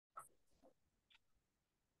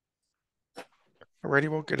Alrighty,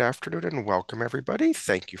 well, good afternoon and welcome everybody.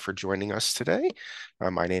 Thank you for joining us today.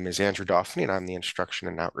 My name is Andrew Doffney and I'm the Instruction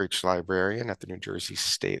and Outreach Librarian at the New Jersey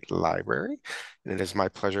State Library. And it is my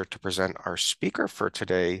pleasure to present our speaker for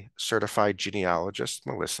today, Certified Genealogist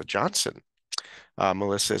Melissa Johnson.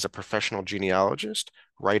 Melissa is a professional genealogist,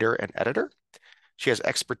 writer, and editor. She has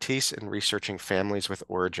expertise in researching families with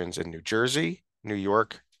origins in New Jersey, New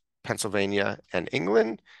York, Pennsylvania, and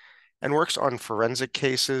England, and works on forensic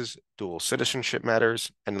cases, dual citizenship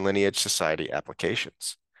matters, and lineage society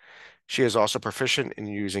applications. She is also proficient in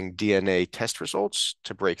using DNA test results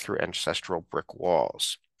to break through ancestral brick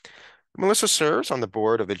walls. Melissa serves on the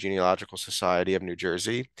board of the Genealogical Society of New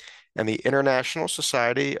Jersey and the International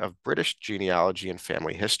Society of British Genealogy and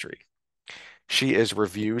Family History. She is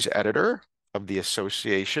reviews editor of the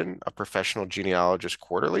Association of Professional Genealogists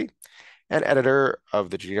Quarterly and editor of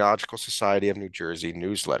the Genealogical Society of New Jersey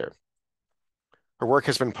newsletter. Her work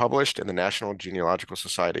has been published in the National Genealogical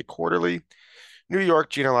Society Quarterly, New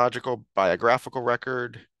York Genealogical Biographical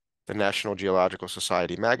Record, the National Geological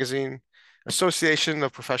Society Magazine, Association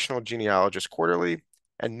of Professional Genealogists Quarterly,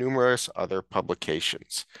 and numerous other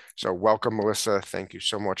publications. So welcome, Melissa. Thank you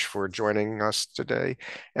so much for joining us today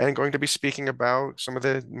and going to be speaking about some of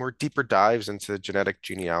the more deeper dives into genetic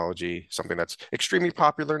genealogy, something that's extremely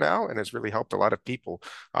popular now and has really helped a lot of people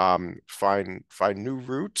find new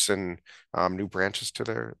roots and new branches to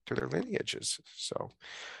their lineages. So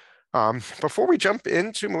before we jump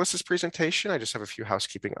into Melissa's presentation, I just have a few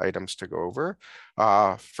housekeeping items to go over.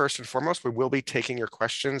 First and foremost, we will be taking your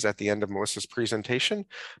questions at the end of Melissa's presentation,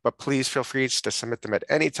 but please feel free to submit them at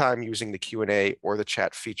any time using the Q&A or the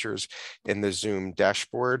chat features in the Zoom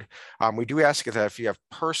dashboard. We do ask that if you have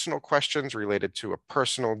personal questions related to a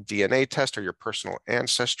personal DNA test or your personal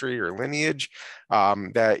ancestry or lineage,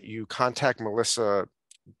 that you contact Melissa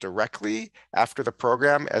directly after the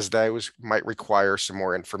program, as those might require some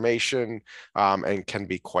more information and can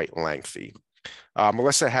be quite lengthy.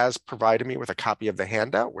 Melissa has provided me with a copy of the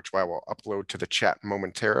handout, which I will upload to the chat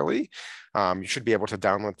momentarily. You should be able to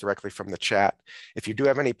download directly from the chat. If you do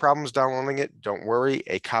have any problems downloading it, don't worry.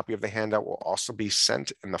 A copy of the handout will also be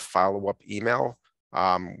sent in the follow-up email,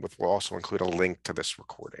 which will also include a link to this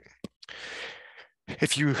recording.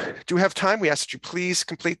 If you do have time, we ask that you please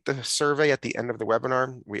complete the survey at the end of the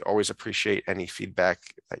webinar. We always appreciate any feedback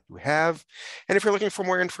that you have. And if you're looking for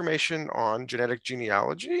more information on genetic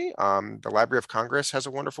genealogy, the Library of Congress has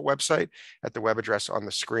a wonderful website at the web address on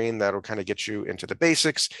the screen that'll kind of get you into the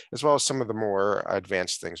basics, as well as some of the more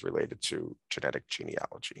advanced things related to genetic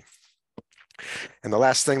genealogy. And the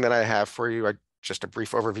last thing that I have for you, just a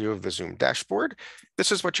brief overview of the Zoom dashboard.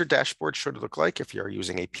 This is what your dashboard should look like if you're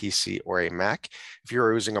using a PC or a Mac. If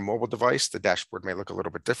you're using a mobile device, the dashboard may look a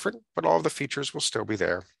little bit different, but all of the features will still be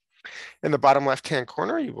there. In the bottom left-hand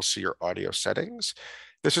corner, you will see your audio settings.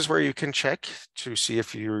 This is where you can check to see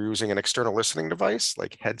if you're using an external listening device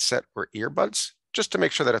like headset or earbuds, just to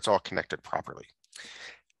make sure that it's all connected properly.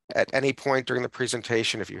 At any point during the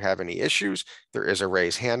presentation, if you have any issues, there is a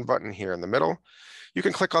raise hand button here in the middle. You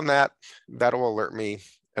can click on that. That'll alert me,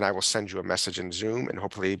 and I will send you a message in Zoom and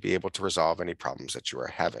hopefully be able to resolve any problems that you are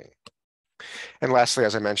having. And lastly,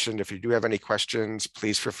 as I mentioned, if you do have any questions,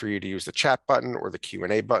 please feel free to use the chat button or the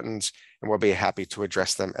Q&A buttons, and we'll be happy to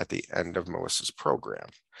address them at the end of Melissa's program.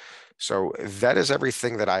 So that is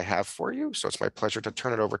everything that I have for you. So it's my pleasure to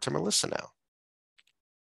turn it over to Melissa now.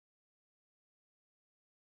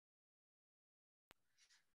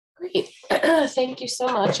 Great. Thank you so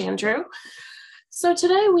much, Andrew. So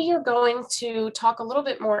today we are going to talk a little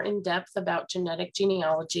bit more in depth about genetic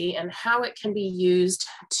genealogy and how it can be used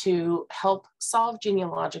to help solve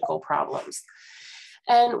genealogical problems.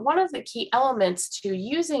 And one of the key elements to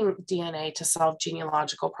using DNA to solve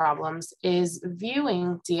genealogical problems is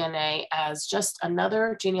viewing DNA as just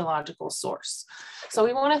another genealogical source. So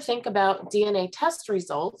we want to think about DNA test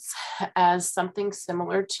results as something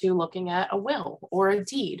similar to looking at a will or a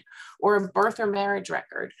deed or a birth or marriage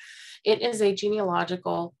record. It is a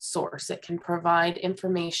genealogical source. It can provide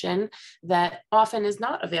information that often is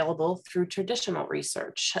not available through traditional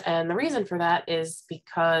research. And the reason for that is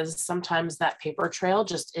because sometimes that paper trail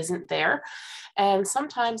just isn't there. And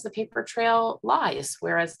sometimes the paper trail lies,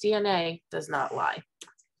 whereas DNA does not lie.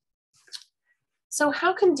 So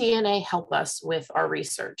how can DNA help us with our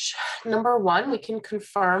research? Number one, we can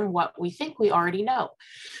confirm what we think we already know.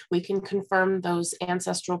 We can confirm those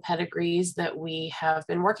ancestral pedigrees that we have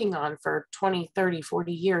been working on for 20, 30,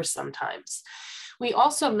 40 years sometimes. We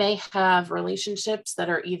also may have relationships that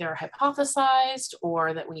are either hypothesized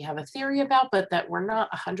or that we have a theory about, but that we're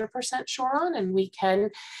not 100% sure on, and we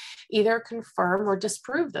can either confirm or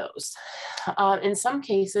disprove those. In some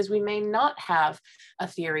cases, we may not have a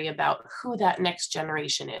theory about who that next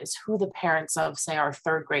generation is, who the parents of, say, our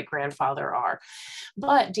third great grandfather are.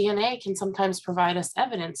 But DNA can sometimes provide us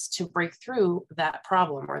evidence to break through that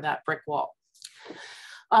problem or that brick wall.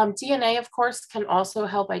 DNA, of course, can also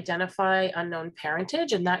help identify unknown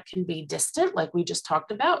parentage, and that can be distant, like we just talked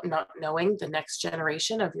about, not knowing the next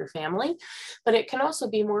generation of your family. But it can also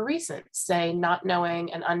be more recent, say, not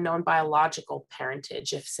knowing an unknown biological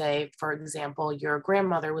parentage. If, say, for example, your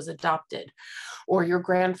grandmother was adopted, or your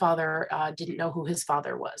grandfather didn't know who his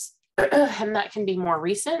father was. And that can be more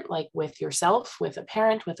recent, like with yourself, with a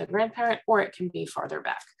parent, with a grandparent, or it can be farther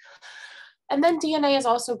back. And then DNA is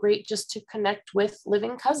also great just to connect with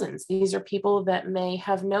living cousins. These are people that may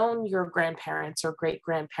have known your grandparents or great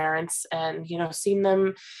grandparents and, seen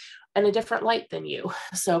them in a different light than you.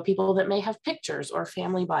 So people that may have pictures or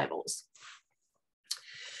family Bibles.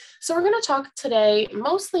 So we're going to talk today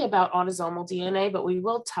mostly about autosomal DNA, but we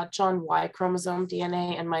will touch on Y chromosome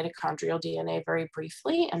DNA and mitochondrial DNA very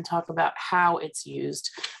briefly and talk about how it's used,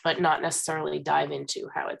 but not necessarily dive into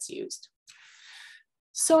how it's used.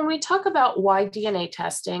 So when we talk about Y DNA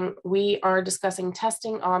testing, we are discussing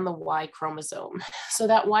testing on the Y chromosome. So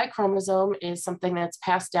that Y chromosome is something that's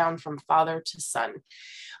passed down from father to son.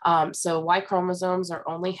 So Y chromosomes are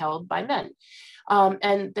only held by men.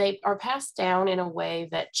 And they are passed down in a way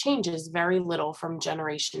that changes very little from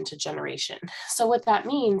generation to generation. So what that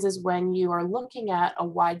means is when you are looking at a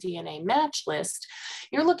Y-DNA match list,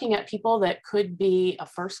 you're looking at people that could be a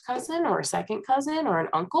first cousin or a second cousin or an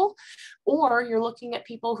uncle, or you're looking at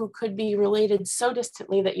people who could be related so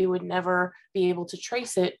distantly that you would never be able to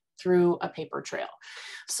trace it through a paper trail.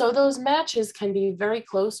 So those matches can be very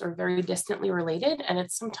close or very distantly related, and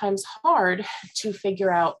it's sometimes hard to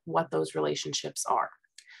figure out what those relationships are.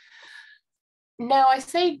 Now, I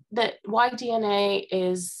say that Y-DNA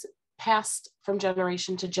is passed from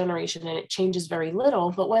generation to generation and it changes very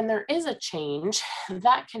little, but when there is a change,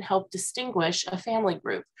 that can help distinguish a family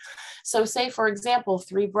group. So say, for example,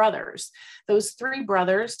 three brothers. Those three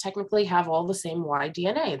brothers technically have all the same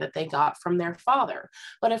Y-DNA that they got from their father.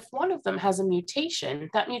 But if one of them has a mutation,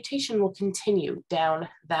 that mutation will continue down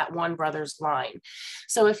that one brother's line.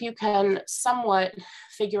 So if you can somewhat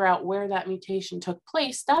figure out where that mutation took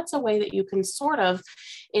place, that's a way that you can sort of,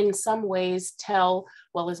 in some ways, tell,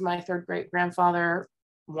 well, is my third great grandfather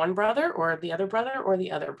one brother or the other brother or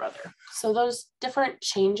the other brother? So those different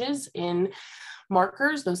changes in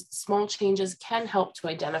markers, those small changes can help to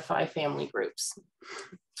identify family groups.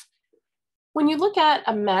 When you look at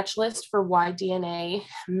a match list for Y-DNA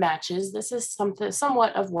matches, this is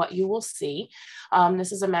somewhat of what you will see.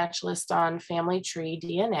 This is a match list on family tree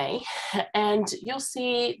DNA, and you'll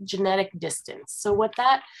see genetic distance. So what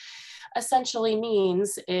that essentially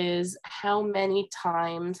means is how many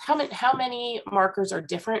markers are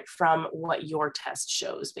different from what your test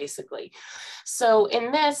shows, basically. So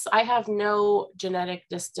in this, I have no genetic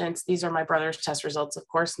distance. These are my brother's test results, of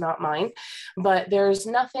course, not mine, but there's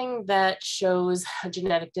nothing that shows a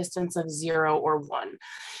genetic distance of 0 or 1.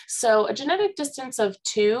 So a genetic distance of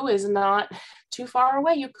 2 is not too far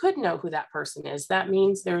away. You could know who that person is. That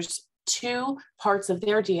means there's two parts of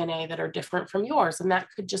their DNA that are different from yours, and that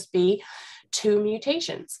could just be 2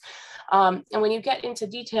 mutations. And when you get into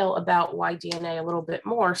detail about Y-DNA a little bit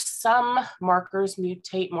more, some markers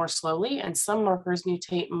mutate more slowly and some markers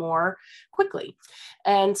mutate more quickly.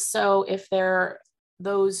 And so if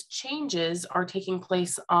those changes are taking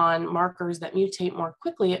place on markers that mutate more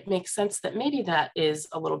quickly, it makes sense that maybe that is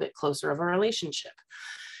a little bit closer of a relationship.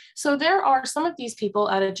 So there are some of these people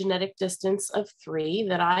at a genetic distance of 3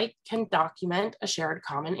 that I can document a shared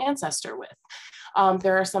common ancestor with.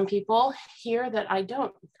 There are some people here that I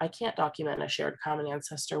can't document a shared common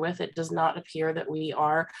ancestor with. It does not appear that we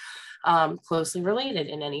are closely related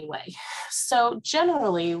in any way. So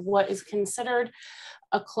generally, what is considered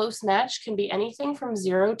a close match can be anything from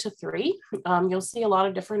 0 to 3. You'll see a lot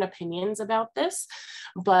of different opinions about this,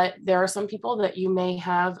 but there are some people that you may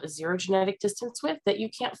have a 0 genetic distance with that you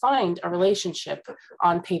can't find a relationship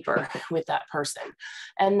on paper with that person.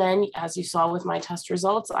 And then, as you saw with my test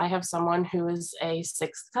results, I have someone who is a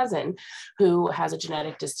 6th cousin who has a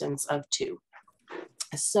genetic distance of 2.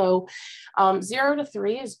 So 0 to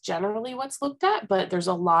 3 is generally what's looked at, but there's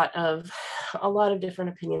a lot of different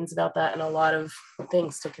opinions about that and a lot of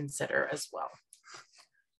things to consider as well.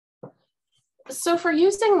 So for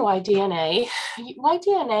using Y-DNA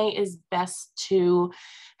is best to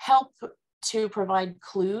help to provide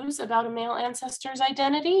clues about a male ancestor's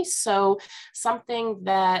identity. So something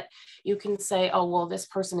that you can say, oh, well, this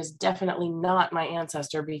person is definitely not my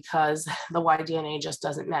ancestor because the Y-DNA just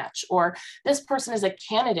doesn't match. Or this person is a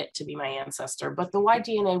candidate to be my ancestor, but the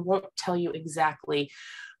Y-DNA won't tell you exactly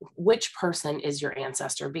which person is your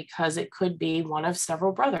ancestor, because it could be one of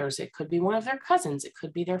several brothers, it could be one of their cousins, it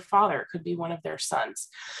could be their father, it could be one of their sons.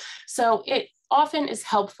 So it often is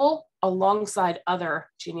helpful alongside other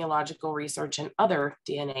genealogical research and other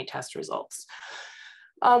DNA test results.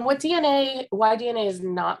 What Y-DNA is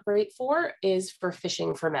not great for is for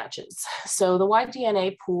fishing for matches. So the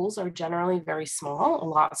Y-DNA pools are generally very small, a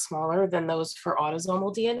lot smaller than those for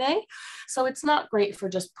autosomal DNA. So it's not great for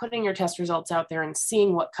just putting your test results out there and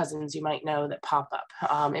seeing what cousins you might know that pop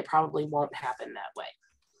up. It probably won't happen that way.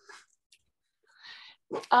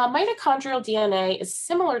 Mitochondrial DNA is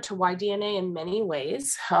similar to Y-DNA in many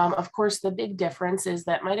ways. Of course, the big difference is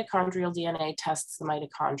that mitochondrial DNA tests the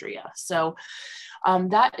mitochondria. So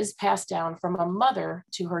that is passed down from a mother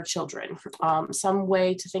to her children. Some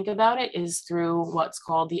way to think about it is through what's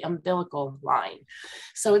called the umbilical line.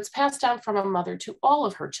 So it's passed down from a mother to all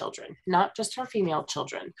of her children, not just her female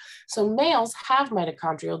children. So males have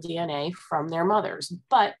mitochondrial DNA from their mothers,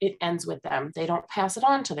 but it ends with them. They don't pass it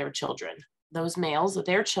on to their children. Those males,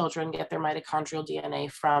 their children, get their mitochondrial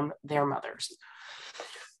DNA from their mothers.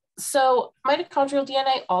 So mitochondrial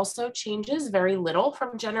DNA also changes very little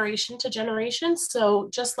from generation to generation. So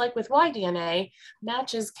just like with Y-DNA,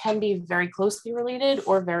 matches can be very closely related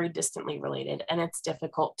or very distantly related, and it's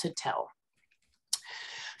difficult to tell.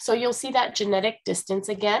 So you'll see that genetic distance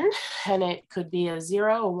again, and it could be a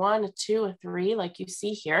 0, a 1, a 2, a 3, like you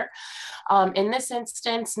see here. In this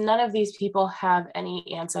instance, none of these people have any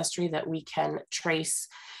ancestry that we can trace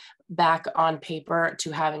back on paper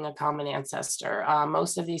to having a common ancestor.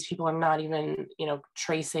 Most of these people are not even,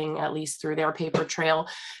 tracing, at least through their paper trail,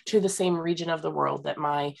 to the same region of the world that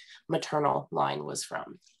my maternal line was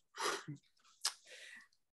from.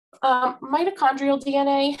 Mitochondrial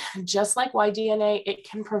DNA, just like Y-DNA, it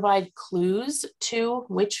can provide clues to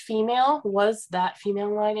which female was that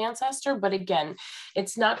female line ancestor. But again,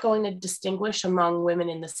 it's not going to distinguish among women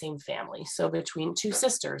in the same family. So between two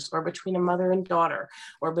sisters, or between a mother and daughter,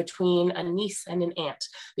 or between a niece and an aunt,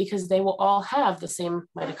 because they will all have the same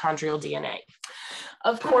mitochondrial DNA.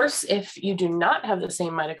 Of course, if you do not have the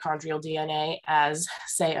same mitochondrial DNA as,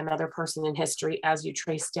 say, another person in history, as you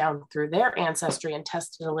trace down through their ancestry and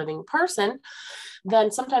tested a living person, then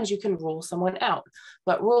sometimes you can rule someone out.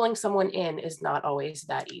 But ruling someone in is not always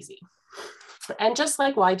that easy. And just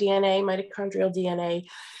like Y-DNA, mitochondrial DNA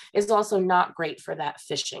is also not great for that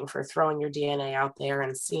fishing, for throwing your DNA out there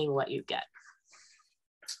and seeing what you get.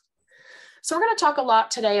 So we're going to talk a lot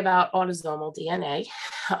today about autosomal DNA.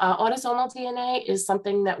 Autosomal DNA is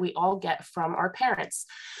something that we all get from our parents,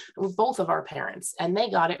 both of our parents, and they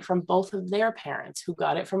got it from both of their parents, who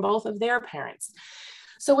got it from both of their parents.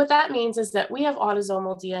 So what that means is that we have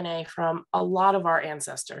autosomal DNA from a lot of our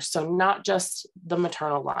ancestors. So not just the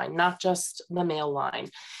maternal line, not just the male line.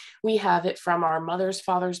 We have it from our mother's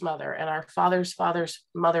father's mother and our father's father's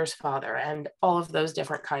mother's father, and all of those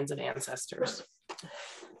different kinds of ancestors.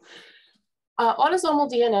 Autosomal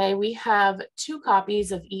DNA, we have 2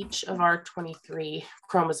 copies of each of our 23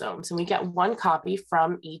 chromosomes, and we get 1 copy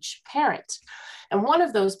from each parent. And one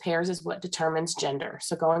of those pairs is what determines gender.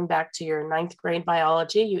 So going back to your 9th grade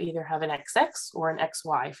biology, you either have an XX or an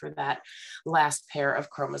XY for that last pair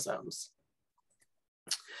of chromosomes.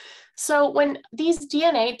 So when these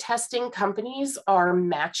DNA testing companies are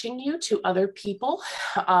matching you to other people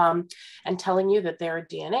and telling you that they're a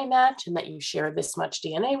DNA match and that you share this much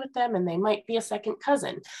DNA with them and they might be a second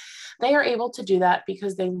cousin, they are able to do that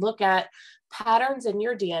because they look at patterns in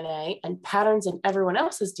your DNA and patterns in everyone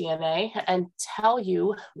else's DNA and tell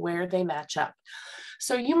you where they match up.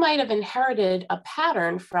 So you might have inherited a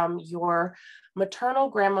pattern from your maternal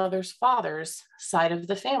grandmother's father's side of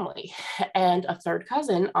the family, and a third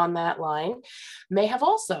cousin on that line may have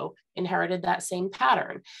also inherited that same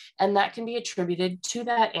pattern, and that can be attributed to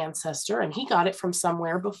that ancestor, and he got it from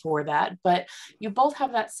somewhere before that, but you both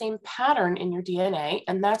have that same pattern in your DNA,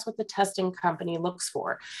 and that's what the testing company looks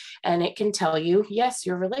for. And it can tell you, yes,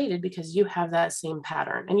 you're related because you have that same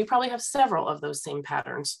pattern, and you probably have several of those same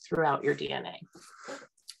patterns throughout your DNA.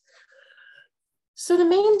 So the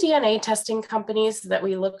main DNA testing companies that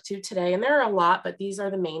we look to today, and there are a lot, but these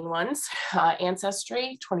are the main ones: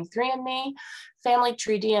 Ancestry, 23andMe, Family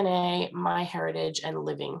Tree DNA, MyHeritage, and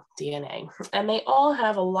Living DNA. And they all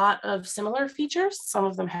have a lot of similar features. Some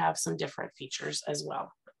of them have some different features as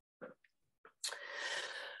well.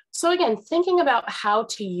 So again, thinking about how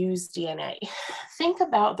to use DNA, think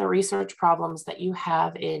about the research problems that you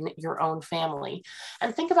have in your own family,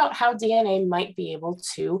 and think about how DNA might be able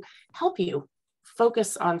to help you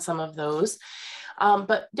focus on some of those.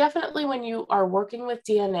 But definitely when you are working with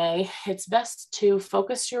DNA, it's best to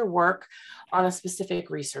focus your work on a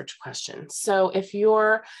specific research question. So if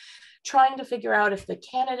you're trying to figure out if the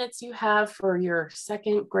candidates you have for your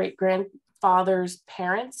second great grandfather's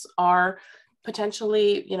parents are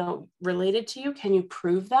potentially, related to you, can you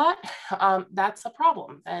prove that? That's a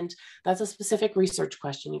problem, and that's a specific research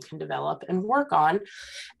question you can develop and work on,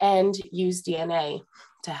 and use DNA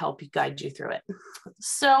to help you guide you through it.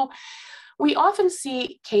 So we often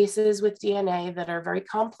see cases with DNA that are very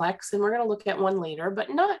complex, and we're going to look at one later,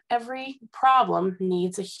 but not every problem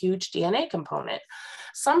needs a huge DNA component.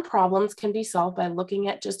 Some problems can be solved by looking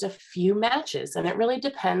at just a few matches, and it really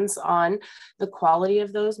depends on the quality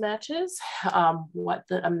of those matches, what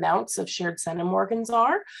the amounts of shared centimorgans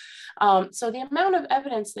are. So the amount of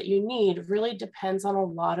evidence that you need really depends on a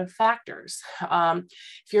lot of factors.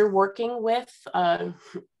 If you're working with a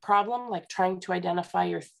problem like trying to identify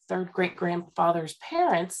your third great grandfather's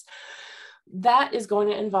parents, that is going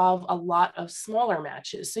to involve a lot of smaller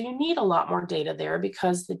matches. So you need a lot more data there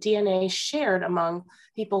because the DNA shared among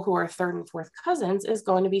people who are third and fourth cousins is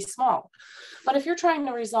going to be small. But if you're trying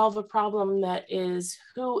to resolve a problem that is,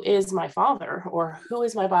 who is my father or who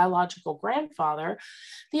is my biological grandfather,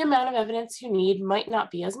 the amount of evidence you need might not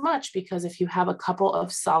be as much, because if you have a couple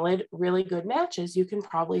of solid, really good matches, you can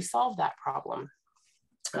probably solve that problem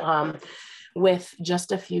with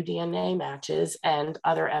just a few DNA matches and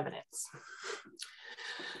other evidence.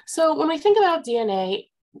 So when we think about DNA,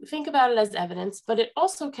 think about it as evidence, but it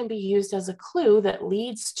also can be used as a clue that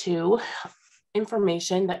leads to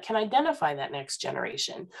information that can identify that next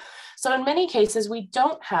generation. So in many cases, we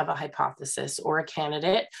don't have a hypothesis or a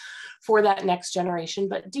candidate for that next generation,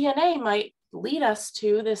 but DNA might lead us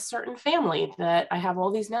to this certain family that I have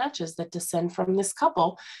all these matches that descend from this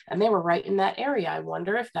couple, and they were right in that area. I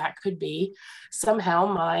wonder if that could be somehow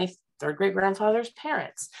my third great grandfather's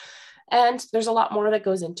parents. And there's a lot more that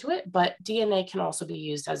goes into it, but DNA can also be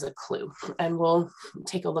used as a clue. And we'll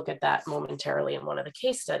take a look at that momentarily in one of the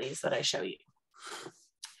case studies that I show you.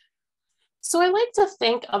 So I like to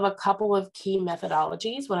think of a couple of key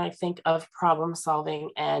methodologies when I think of problem solving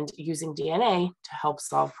and using DNA to help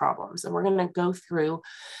solve problems. And we're going to go through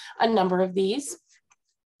a number of these.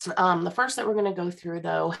 The first that we're going to go through,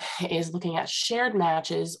 though, is looking at shared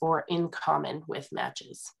matches or in common with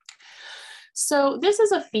matches. So this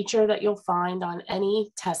is a feature that you'll find on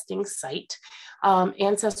any testing site.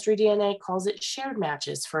 Ancestry DNA calls it shared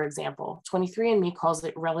matches, for example. 23andMe calls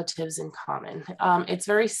it relatives in common. It's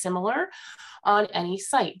very similar on any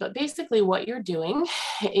site, but basically what you're doing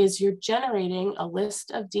is you're generating a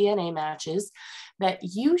list of DNA matches that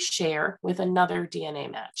you share with another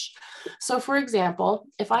DNA match. So for example,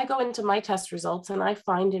 if I go into my test results and I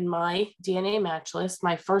find in my DNA match list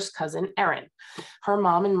my first cousin, Erin, her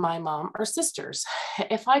mom and my mom are sisters.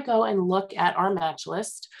 If I go and look at our match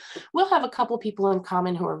list, we'll have a couple people in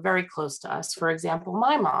common who are very close to us. For example,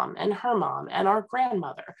 my mom and her mom and our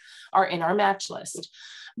grandmother are in our match list.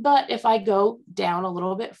 But if I go down a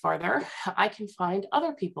little bit farther, I can find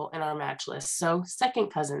other people in our match list. So second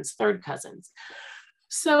cousins, third cousins.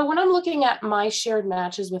 So when I'm looking at my shared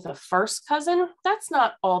matches with a first cousin, that's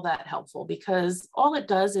not all that helpful, because all it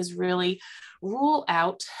does is really rule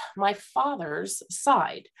out my father's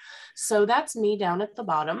side. So that's me down at the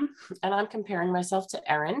bottom, and I'm comparing myself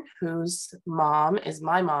to Erin, whose mom is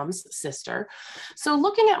my mom's sister. So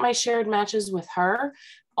looking at my shared matches with her,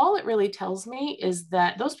 all it really tells me is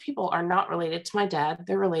that those people are not related to my dad,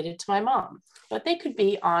 they're related to my mom, but they could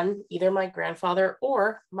be on either my grandfather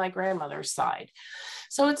or my grandmother's side.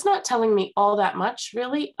 So it's not telling me all that much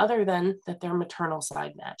really, other than that they're maternal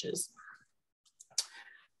side matches.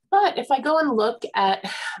 But if I go and look at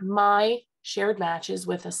my shared matches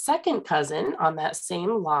with a second cousin on that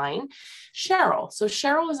same line, Cheryl. So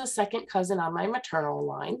Cheryl is a second cousin on my maternal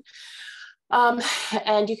line.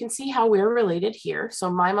 And you can see how we're related here.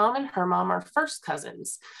 So my mom and her mom are first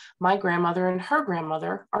cousins. My grandmother and her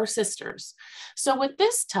grandmother are sisters. So what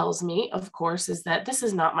this tells me, of course, is that this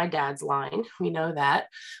is not my dad's line. We know that.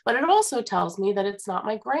 But it also tells me that it's not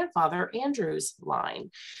my grandfather, Andrew's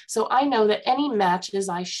line. So I know that any matches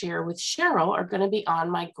I share with Cheryl are going to be on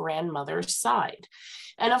my grandmother's side.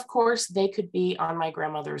 And of course, they could be on my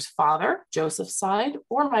grandmother's father, Joseph's side,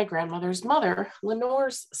 or my grandmother's mother,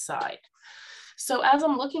 Lenore's side. So as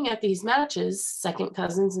I'm looking at these matches, second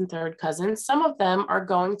cousins and third cousins, some of them are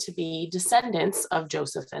going to be descendants of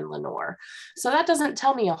Joseph and Lenore. So that doesn't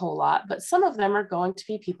tell me a whole lot, but some of them are going to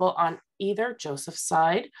be people on either Joseph's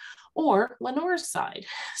side or Lenore's side.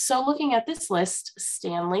 So looking at this list,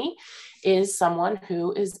 Stanley is someone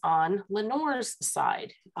who is on Lenore's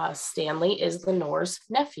side. Stanley is Lenore's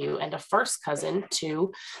nephew and a first cousin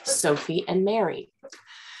to Sophie and Mary.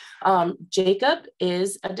 Jacob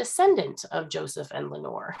is a descendant of Joseph and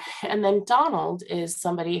Lenore. And then Donald is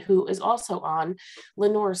somebody who is also on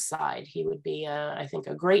Lenore's side. He would be, I think,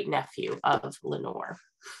 a great nephew of Lenore.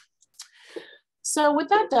 So what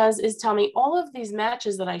that does is tell me all of these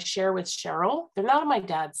matches that I share with Cheryl, they're not on my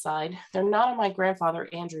dad's side. They're not on my grandfather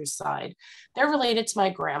Andrew's side. They're related to my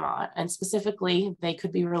grandma. And specifically, they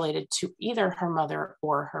could be related to either her mother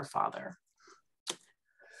or her father.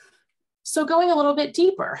 So going a little bit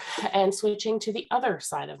deeper and switching to the other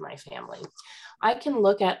side of my family, I can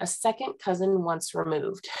look at a second cousin once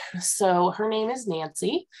removed. So her name is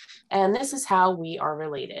Nancy, and this is how we are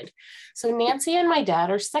related. So Nancy and my dad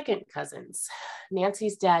are second cousins.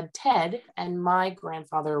 Nancy's dad, Ted, and my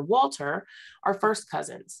grandfather, Walter, are first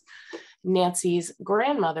cousins. Nancy's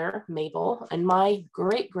grandmother, Mabel, and my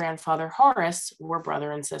great-grandfather, Horace, were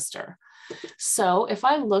brother and sister. So if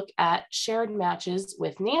I look at shared matches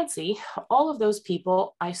with Nancy, all of those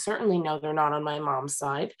people, I certainly know they're not on my mom's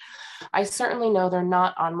side. I certainly know they're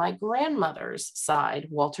not on my grandmother's side,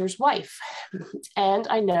 Walter's wife. And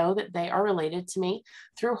I know that they are related to me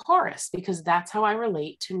through Horace because that's how I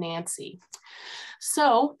relate to Nancy.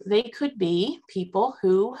 So they could be people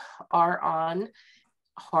who are on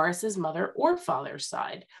Horace's mother or father's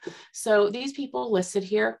side. So these people listed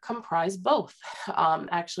here comprise both.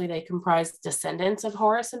 Actually, they comprise descendants of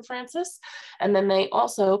Horace and Frances, and then they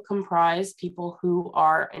also comprise people who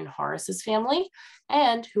are in Horace's family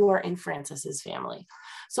and who are in Frances's family.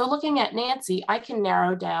 So looking at Nancy, I can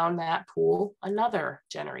narrow down that pool another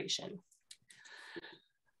generation.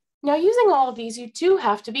 Now, using all of these, you do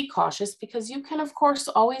have to be cautious because you can, of course,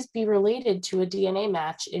 always be related to a DNA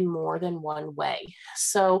match in more than one way.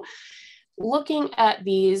 So looking at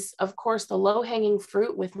these, of course, the low-hanging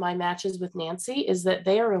fruit with my matches with Nancy is that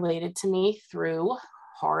they are related to me through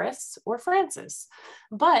Horace or Frances.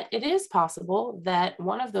 But it is possible that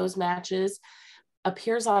one of those matches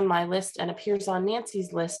appears on my list and appears on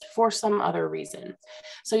Nancy's list for some other reason.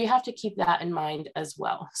 So you have to keep that in mind as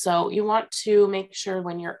well. So you want to make sure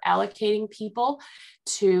when you're allocating people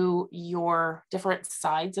to your different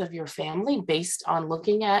sides of your family based on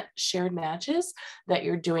looking at shared matches, that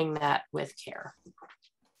you're doing that with care.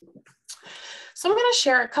 So I'm going to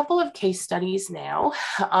share a couple of case studies now.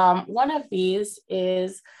 One of these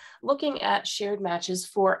is looking at shared matches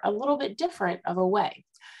for a little bit different of a way.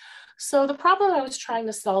 So the problem I was trying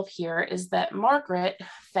to solve here is that Margaret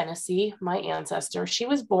Fennessy, my ancestor, she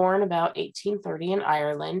was born about 1830 in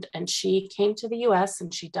Ireland, and she came to the US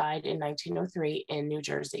and she died in 1903 in New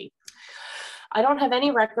Jersey. I don't have any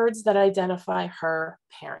records that identify her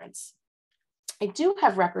parents. I do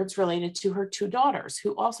have records related to her two daughters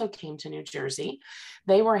who also came to New Jersey.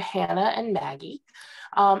 They were Hannah and Maggie.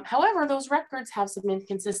 However, those records have some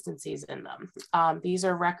inconsistencies in them. These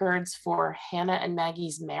are records for Hannah and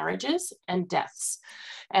Maggie's marriages and deaths.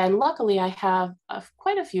 And luckily, I have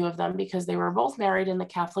quite a few of them because they were both married in the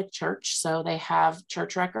Catholic Church. So they have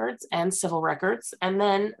church records and civil records. And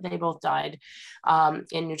then they both died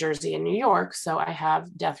in New Jersey and New York. So I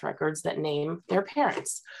have death records that name their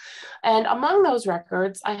parents. And among those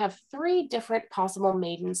records, I have three different possible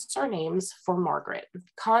maiden surnames for Margaret: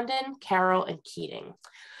 Condon, Carroll, and Keating.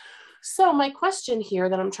 So my question here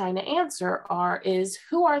that I'm trying to answer is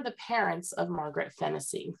who are the parents of Margaret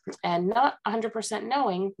Fennessy? And not 100%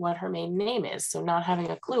 knowing what her maiden name is, so not having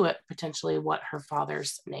a clue at potentially what her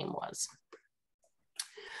father's name was.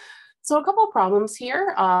 So a couple of problems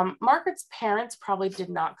here. Margaret's parents probably did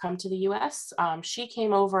not come to the US. She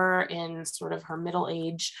came over in sort of her middle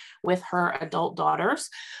age with her adult daughters.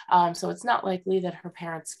 So it's not likely that her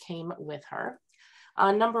parents came with her.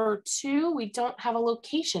 Number two, we don't have a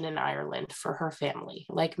location in Ireland for her family.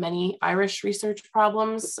 Like many Irish research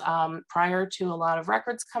problems, prior to a lot of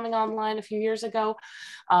records coming online a few years ago,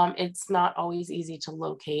 it's not always easy to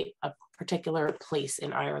locate a particular place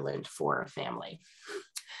in Ireland for a family.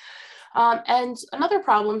 And another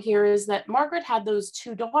problem here is that Margaret had those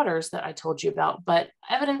two daughters that I told you about, but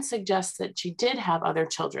evidence suggests that she did have other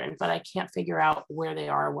children, but I can't figure out where they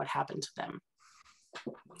are, what happened to them.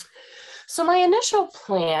 So my initial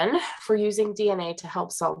plan for using DNA to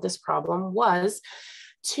help solve this problem was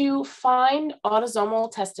to find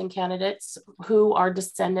autosomal testing candidates who are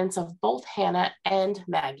descendants of both Hannah and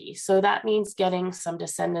Maggie. So that means getting some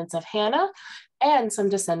descendants of Hannah and some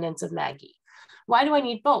descendants of Maggie. Why do I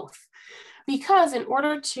need both? Because in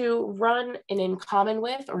order to run an in common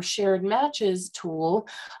with or shared matches tool,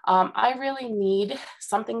 I really need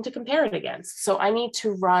something to compare it against. So I need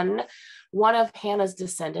to run one of Hannah's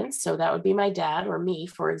descendants, so that would be my dad or me,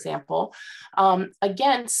 for example,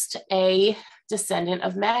 against a descendant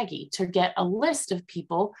of Maggie to get a list of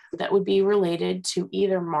people that would be related to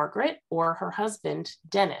either Margaret or her husband,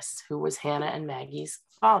 Dennis, who was Hannah and Maggie's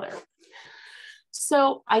father.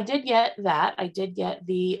 So I did get that. I did get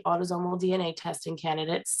the autosomal DNA testing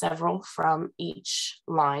candidates, several from each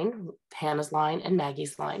line, Hannah's line and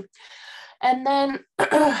Maggie's line. And then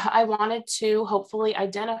I wanted to hopefully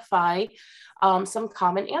identify some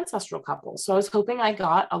common ancestral couples. So I was hoping I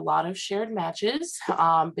got a lot of shared matches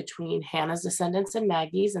between Hannah's descendants and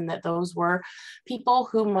Maggie's, and that those were people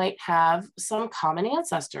who might have some common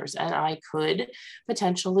ancestors, and I could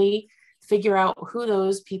potentially figure out who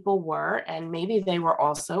those people were, and maybe they were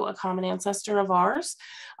also a common ancestor of ours,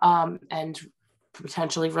 and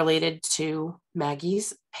potentially related to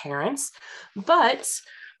Maggie's parents. But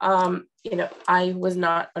I was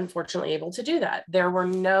not unfortunately able to do that. There were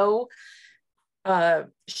no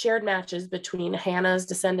shared matches between Hannah's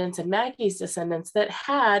descendants and Maggie's descendants that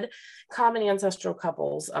had common ancestral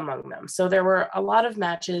couples among them. So there were a lot of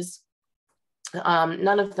matches.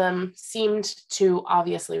 None of them seemed to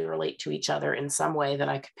obviously relate to each other in some way that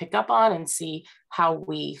I could pick up on and see how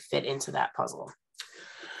we fit into that puzzle.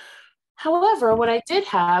 However, what I did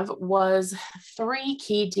have was 3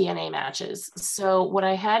 key DNA matches. So what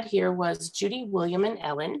I had here was Judy, William, and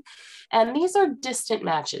Ellen. And these are distant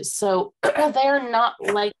matches. So they are not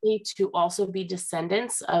likely to also be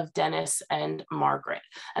descendants of Dennis and Margaret.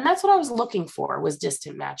 And that's what I was looking for, was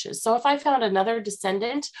distant matches. So if I found another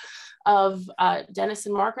descendant of Dennis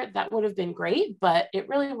and Margaret, that would have been great, but it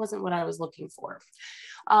really wasn't what I was looking for.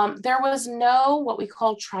 There was no what we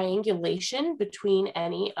call triangulation between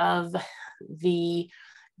any of the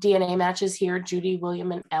DNA matches here, Judy,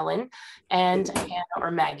 William, and Ellen, and Hannah or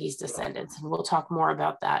Maggie's descendants. And we'll talk more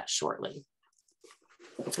about that shortly.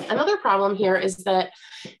 Another problem here is that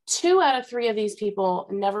 2 out of 3 of these people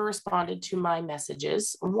never responded to my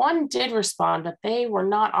messages. 1 did respond, but they were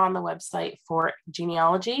not on the website for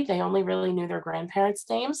genealogy. They only really knew their grandparents'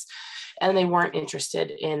 names, and they weren't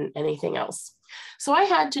interested in anything else. So I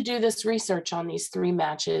had to do this research on these 3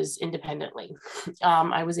 matches independently.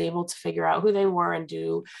 I was able to figure out who they were and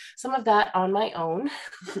do some of that on my own.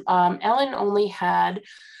 Ellen only had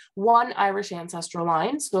 1 Irish ancestral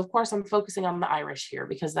line. So of course I'm focusing on the Irish here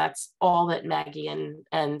because that's all that Maggie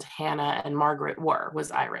and Hannah and Margaret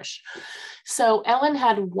was Irish. So Ellen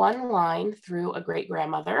had 1 line through a great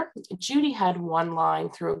grandmother. Judy had 1 line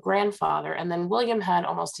through a grandfather, and then William had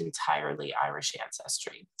almost entirely Irish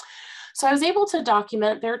ancestry. So I was able to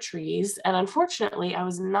document their trees, and unfortunately, I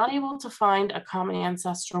was not able to find a common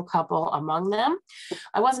ancestral couple among them.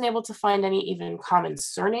 I wasn't able to find any even common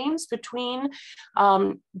surnames between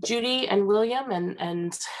Judy and William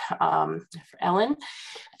and Ellen.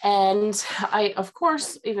 And I, of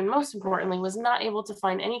course, even most importantly, was not able to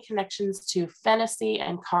find any connections to Fennessy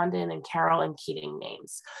and Condon and Carroll and Keating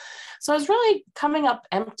names. So I was really coming up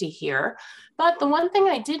empty here. But the one thing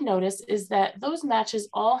I did notice is that those matches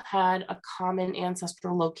all had a common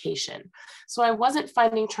ancestral location. So I wasn't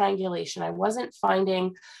finding triangulation. I wasn't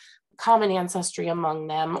finding common ancestry among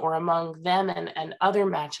them or among them and other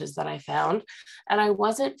matches that I found. And I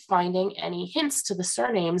wasn't finding any hints to the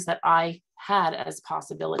surnames that I had as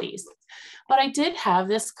possibilities. But I did have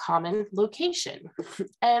this common location.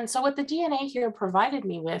 And so what the DNA here provided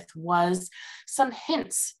me with was some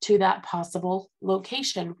hints to that possible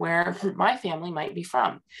location where my family might be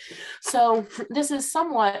from. So this is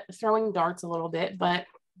somewhat throwing darts a little bit, but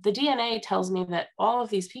the DNA tells me that all of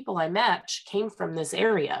these people I match came from this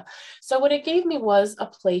area. So what it gave me was a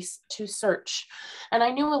place to search. And I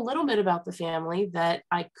knew a little bit about the family, that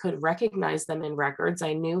I could recognize them in records.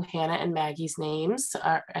 I knew Hannah and Maggie's names,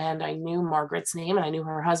 and I knew Margaret's name, and I knew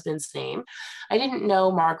her husband's name. I didn't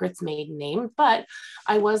know Margaret's maiden name, but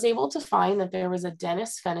I was able to find that there was a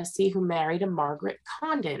Dennis Fennessy who married a Margaret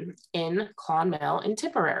Condon in Clonmel in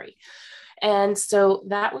Tipperary. And so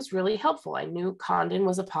that was really helpful. I knew Condon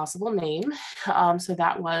was a possible name, so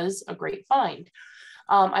that was a great find.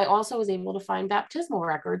 I also was able to find baptismal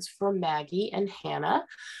records for Maggie and Hannah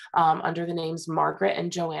under the names Margaret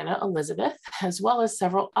and Joanna Elizabeth, as well as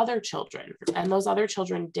several other children. And those other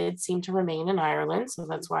children did seem to remain in Ireland, so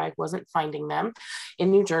that's why I wasn't finding them in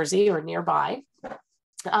New Jersey or nearby.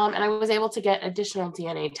 And I was able to get additional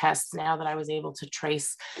DNA tests now that I was able to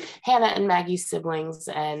trace Hannah and Maggie's siblings.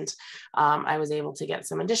 And I was able to get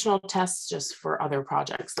some additional tests just for other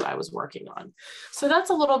projects that I was working on. So that's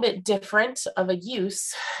a little bit different of a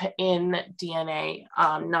use in DNA,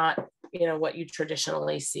 not what you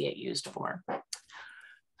traditionally see it used for.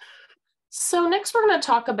 So next we're going to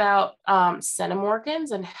talk about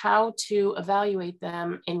centimorgans and how to evaluate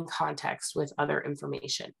them in context with other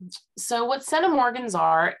information. So what centimorgans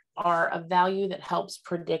are a value that helps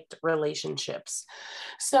predict relationships.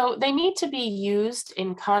 So they need to be used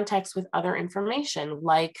in context with other information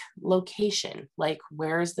like location, like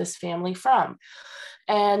where is this family from,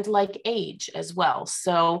 and like age as well.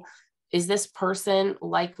 So is this person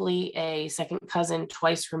likely a second cousin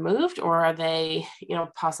twice removed, or are they,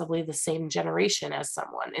 possibly the same generation as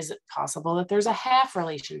someone? Is it possible that there's a half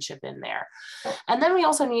relationship in there? And then we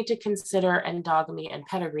also need to consider endogamy and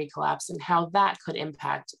pedigree collapse and how that could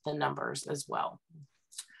impact the numbers as well.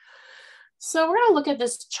 So we're going to look at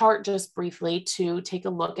this chart just briefly to take a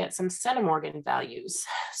look at some centimorgan values.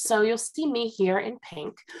 So you'll see me here in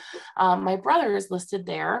pink. My brother is listed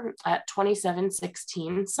there at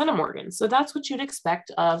 2716 centimorgans. So that's what you'd expect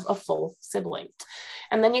of a full sibling.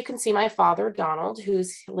 And then you can see my father, Donald,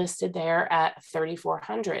 who's listed there at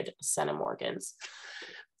 3400 centimorgans.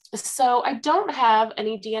 So I don't have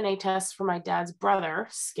any DNA tests for my dad's brother,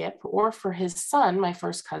 Skip, or for his son, my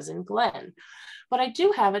first cousin, Glenn. But I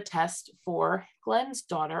do have a test for Glenn's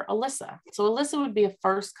daughter, Alyssa. So Alyssa would be a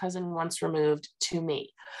first cousin once removed to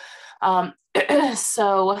me.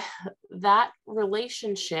 So that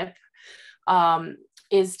relationship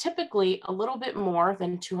is typically a little bit more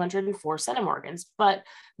than 204 centimorgans, but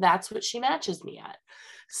that's what she matches me at.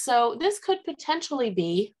 So this could potentially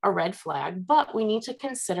be a red flag, but we need to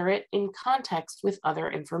consider it in context with other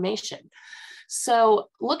information. So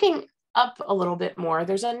looking up a little bit more,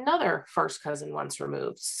 there's another first cousin once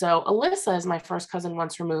removed. So Alyssa is my first cousin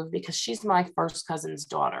once removed because she's my first cousin's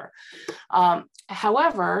daughter.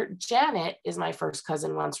 However, Janet is my first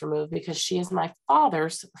cousin once removed because she is my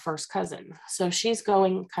father's first cousin. So she's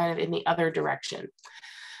going kind of in the other direction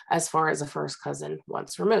as far as a first cousin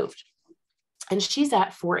once removed. And she's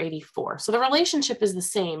at 484. So the relationship is the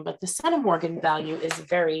same, but the centimorgan value is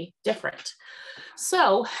very different.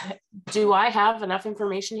 So do I have enough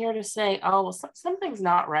information here to say, oh, well, something's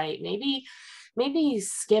not right? Maybe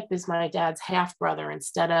Skip is my dad's half brother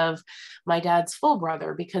instead of my dad's full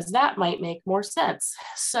brother, because that might make more sense.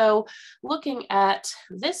 So looking at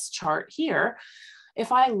this chart here,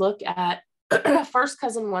 if I look at first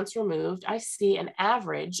cousin once removed, I see an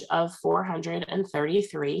average of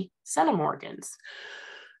 433 centimorgans.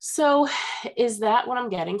 So is that what I'm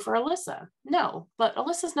getting for Alyssa? No, but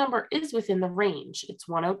Alyssa's number is within the range. It's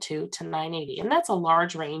 102 to 980, and that's a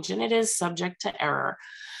large range, and it is subject to error.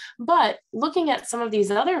 But looking at some of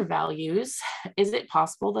these other values, is it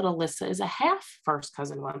possible that Alyssa is a half first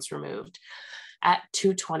cousin once removed at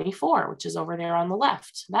 224, which is over there on the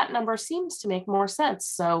left? That number seems to make more sense.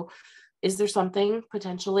 So is there something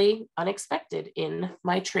potentially unexpected in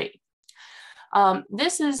my tree?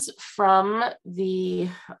 This is from the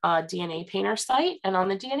DNA Painter site. And on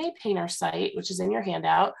the DNA Painter site, which is in your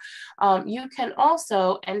handout, you can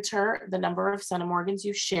also enter the number of centimorgans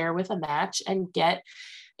you share with a match and get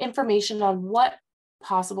information on what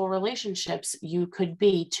possible relationships you could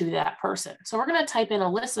be to that person. So we're going to type in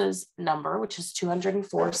Alyssa's number, which is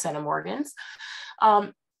 204 centimorgans.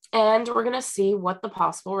 And we're going to see what the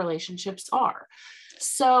possible relationships are.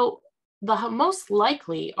 So the most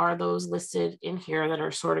likely are those listed in here that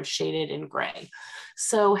are sort of shaded in gray.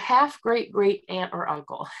 So half great great aunt or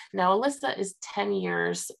uncle. Now, Alyssa is 10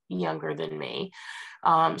 years younger than me.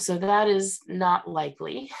 So that is not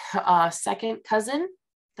likely. Second cousin,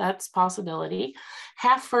 that's a possibility.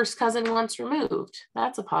 Half first cousin once removed,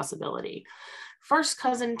 that's a possibility. First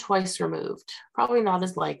cousin twice removed, probably not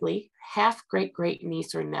as likely. Half great great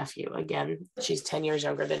niece or nephew. Again, she's 10 years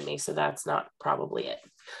younger than me, so that's not probably it.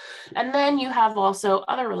 And then you have also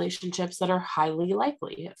other relationships that are highly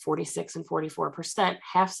likely at 46 and 44%.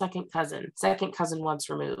 Half second cousin once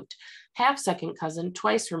removed. Half second cousin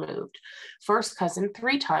twice removed. First cousin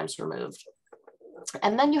 3 times removed.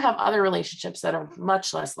 And then you have other relationships that are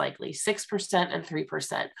much less likely, 6% and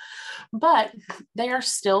 3%, but they are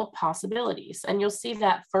still possibilities. And you'll see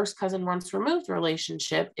that first cousin once removed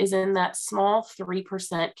relationship is in that small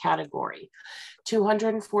 3% category.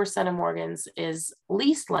 204 centimorgans is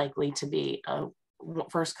least likely to be a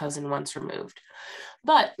first cousin once removed.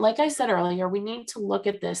 But like I said earlier, we need to look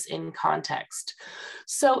at this in context.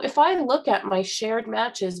 So if I look at my shared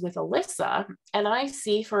matches with Alyssa, and I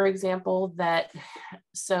see, for example,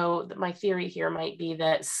 so my theory here might be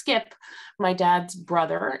that Skip, my dad's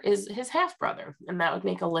brother, is his half brother, and that would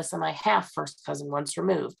make Alyssa my half first cousin once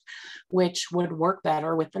removed, which would work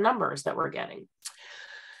better with the numbers that we're getting.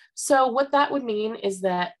 So what that would mean is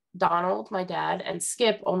that Donald, my dad, and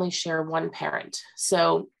Skip only share one parent.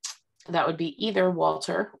 So that would be either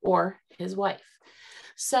Walter or his wife.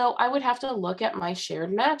 So I would have to look at my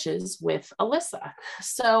shared matches with Alyssa.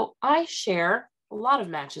 So I share a lot of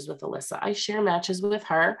matches with Alyssa. I share matches with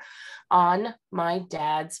her on my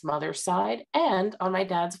dad's mother's side and on my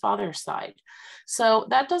dad's father's side. So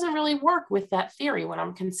that doesn't really work with that theory when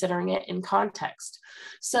I'm considering it in context.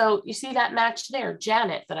 So you see that match there,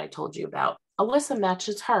 Janet, that I told you about. Alyssa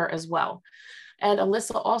matches her as well. And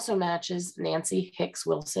Alyssa also matches Nancy Hicks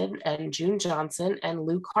Wilson and June Johnson and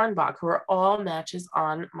Lou Carnbach, who are all matches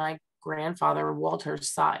on my grandfather Walter's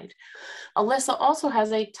side. Alyssa also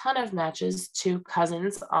has a ton of matches to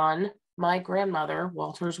cousins on my grandmother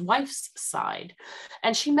Walter's wife's side.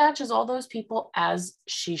 And she matches all those people as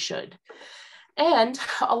she should. And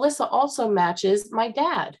Alyssa also matches my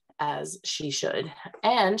dad as she should.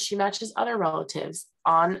 And she matches other relatives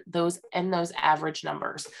on those average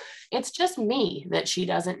numbers. It's just me that she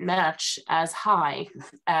doesn't match as high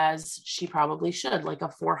as she probably should, like a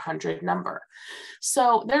 400 number.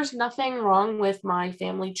 So there's nothing wrong with my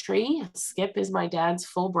family tree. Skip is my dad's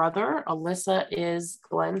full brother. Alyssa is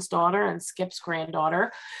Glenn's daughter and Skip's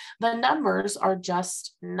granddaughter. The numbers are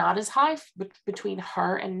just not as high between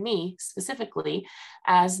her and me specifically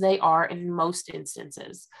as they are in most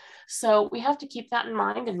instances. So we have to keep that in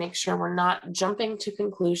mind and make sure we're not jumping to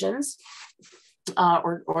conclusions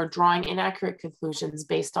or drawing inaccurate conclusions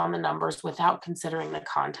based on the numbers without considering the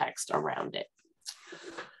context around it.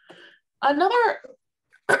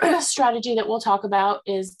 Another strategy that we'll talk about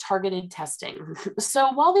is targeted testing.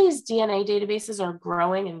 So while these DNA databases are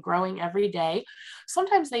growing and growing every day,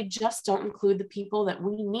 sometimes they just don't include the people that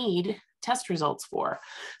we need test results for.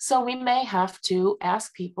 So we may have to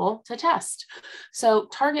ask people to test. So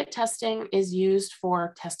target testing is used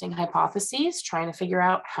for testing hypotheses, trying to figure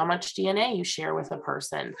out how much DNA you share with a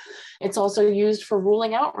person. It's also used for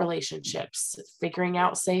ruling out relationships, figuring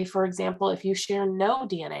out, say, for example, if you share no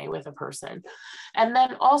DNA with a person. And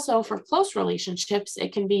then also for close relationships,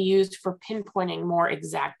 it can be used for pinpointing more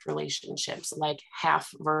exact relationships, like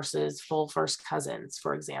half versus full first cousins,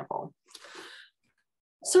 for example.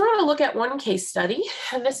 So we're going to look at one case study.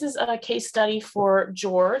 And this is a case study for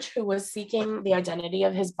George, who was seeking the identity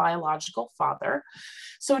of his biological father.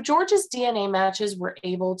 So George's DNA matches were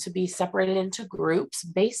able to be separated into groups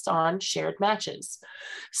based on shared matches.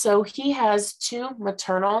 So he has two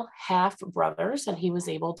maternal half brothers, and he was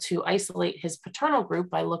able to isolate his paternal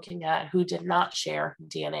group by looking at who did not share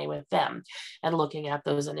DNA with them and looking at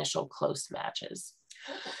those initial close matches.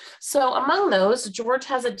 So among those, George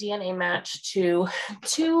has a DNA match to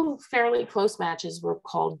two fairly close matches were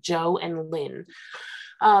called Joe and Lynn.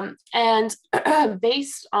 And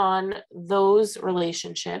based on those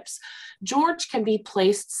relationships, George can be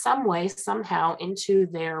placed some way, somehow into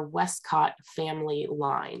their Westcott family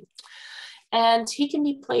line. And he can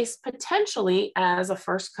be placed potentially as a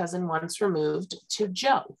first cousin once removed to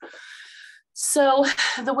Joe. So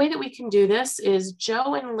the way that we can do this is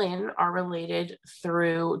Joe and Lynn are related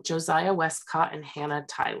through Josiah Westcott and Hannah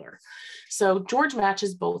Tyler. So George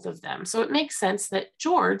matches both of them. So it makes sense that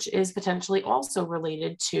George is potentially also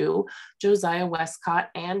related to Josiah Westcott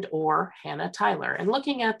and or Hannah Tyler. And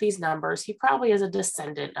looking at these numbers, he probably is a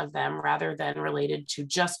descendant of them rather than related to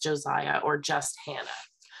just Josiah or just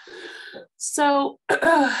Hannah. So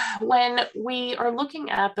when we are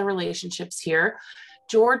looking at the relationships here,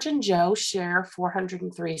 George and Joe share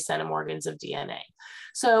 403 centimorgans of DNA.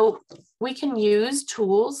 So we can use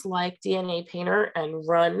tools like DNA Painter and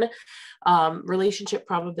run relationship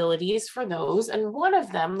probabilities for those. And one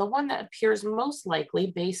of them, the one that appears most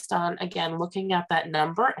likely based on, again, looking at that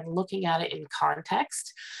number and looking at it in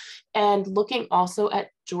context, and looking also at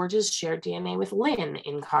George's shared DNA with Lynn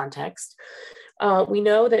in context. We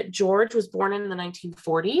know that George was born in the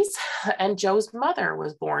 1940s and Joe's mother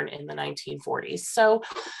was born in the 1940s. So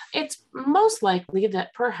it's most likely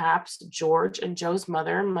that perhaps George and Joe's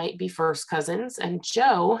mother might be first cousins and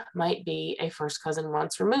Joe might be a first cousin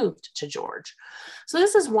once removed to George. So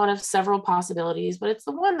this is one of several possibilities, but it's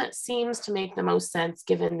the one that seems to make the most sense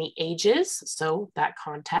given the ages, so that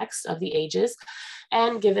context of the ages,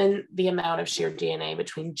 and given the amount of shared DNA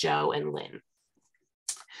between Joe and Lynn.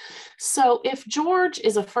 So if George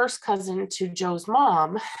is a first cousin to Joe's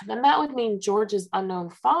mom, then that would mean George's unknown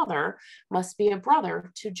father must be a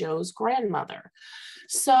brother to Joe's grandmother.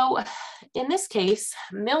 So in this case,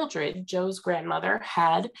 Mildred, Joe's grandmother,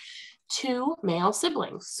 had two male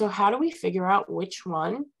siblings. So how do we figure out which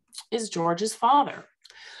one is George's father?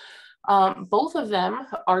 Both of them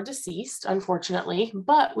are deceased, unfortunately,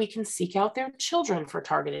 but we can seek out their children for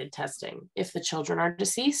targeted testing. If the children are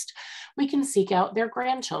deceased, we can seek out their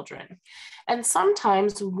grandchildren. And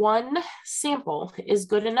sometimes one sample is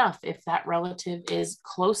good enough if that relative is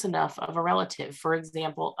close enough of a relative, for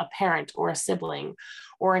example, a parent or a sibling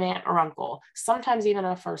or an aunt or uncle, sometimes even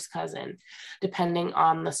a first cousin, depending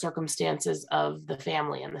on the circumstances of the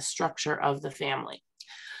family and the structure of the family.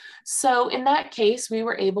 So in that case, we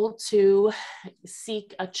were able to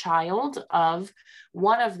seek a child of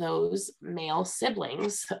one of those male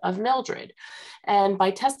siblings of Mildred. And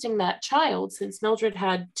by testing that child, since Mildred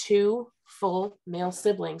had two full male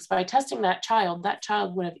siblings, by testing that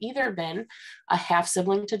child would have either been a half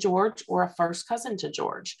sibling to George or a first cousin to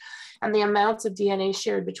George. And the amounts of DNA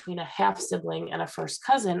shared between a half sibling and a first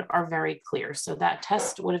cousin are very clear. So that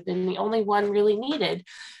test would have been the only one really needed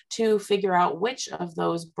to figure out which of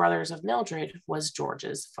those brothers of Mildred was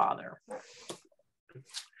George's father.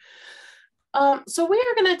 So we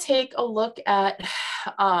are going to take a look at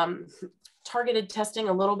targeted testing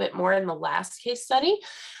a little bit more in the last case study,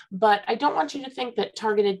 but I don't want you to think that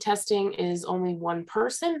targeted testing is only one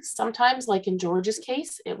person. Sometimes, like in George's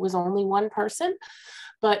case, it was only one person.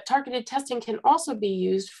 But targeted testing can also be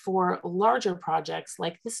used for larger projects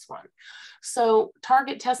like this one. So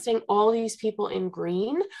target testing all these people in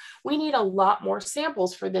green, we need a lot more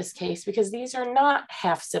samples for this case because these are not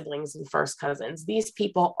half siblings and first cousins. These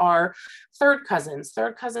people are third cousins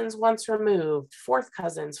once removed, fourth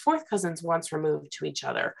cousins once removed to each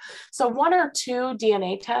other. So one or two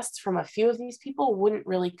DNA tests from a few of these people wouldn't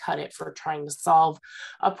really cut it for trying to solve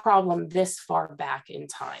a problem this far back in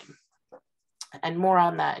time. And more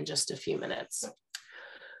on that in just a few minutes.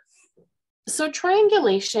 So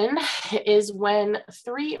triangulation is when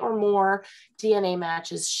three or more DNA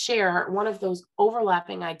matches share one of those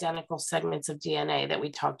overlapping identical segments of DNA that we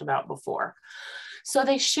talked about before. So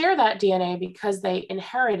they share that DNA because they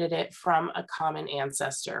inherited it from a common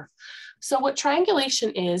ancestor. So what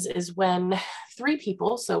triangulation is when three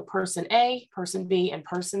people, so person A, person B, and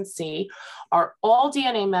person C, are all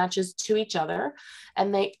DNA matches to each other,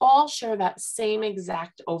 and they all share that same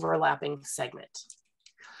exact overlapping segment.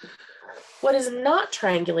 What is not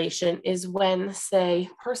triangulation is when, say,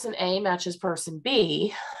 person A matches person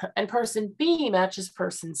B, and person B matches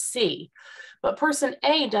person C, but person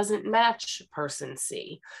A doesn't match person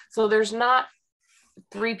C. So there's not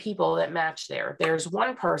three people that match there. There's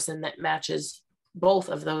one person that matches both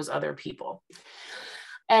of those other people.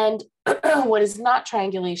 And what is not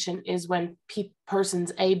triangulation is when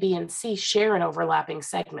persons A, B, and C share an overlapping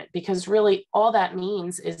segment, because really all that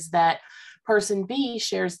means is that person B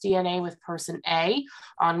shares DNA with person A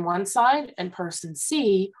on one side and person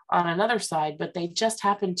C on another side, but they just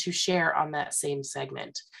happen to share on that same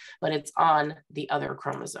segment, but it's on the other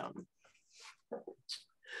chromosome.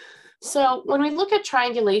 So when we look at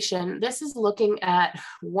triangulation, this is looking at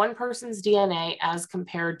one person's DNA as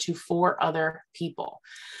compared to four other people.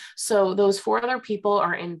 So those four other people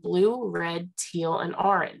are in blue, red, teal, and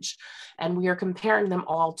orange, and we are comparing them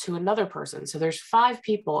all to another person. So there's 5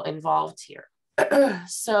 people involved here.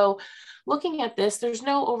 So looking at this, there's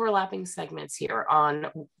no overlapping segments here on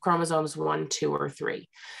chromosomes 1, 2, or 3.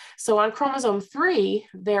 So on chromosome 3,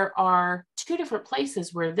 there are 2 different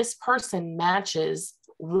places where this person matches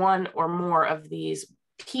one or more of these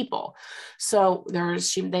people. So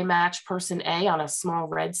they match person A on a small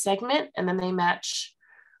red segment, and then they match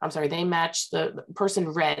the person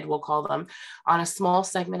red, we'll call them, on a small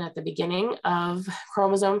segment at the beginning of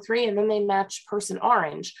chromosome 3, and then they match person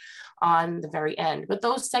orange on the very end. But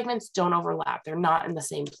those segments don't overlap. They're not in the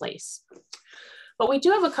same place. But we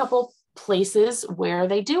do have a couple places where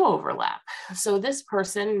they do overlap. So this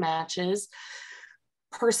person matches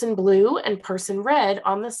person blue and person red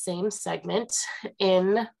on the same segment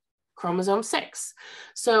in chromosome 6.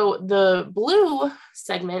 So the blue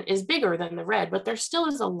segment is bigger than the red, but there still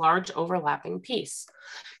is a large overlapping piece.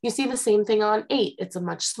 You see the same thing on 8. It's a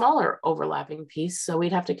much smaller overlapping piece, so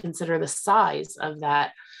we'd have to consider the size of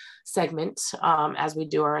that segment as we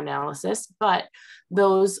do our analysis, but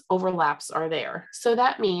those overlaps are there. So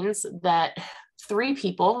that means that 3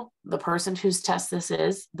 people, the person whose test this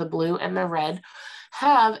is, the blue and the red,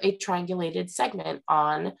 have a triangulated segment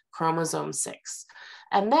on chromosome 6.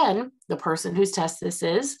 And then the person whose test this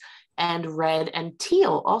is and red and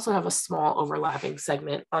teal also have a small overlapping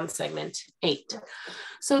segment on segment 8.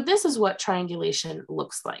 So this is what triangulation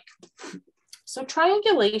looks like. So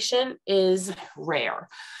triangulation is rare.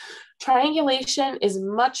 Triangulation is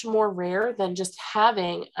much more rare than just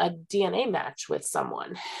having a DNA match with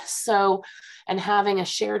someone. So, and having a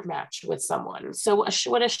shared match with someone. So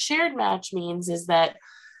what a shared match means is that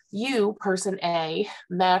you, person A,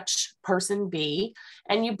 match person B,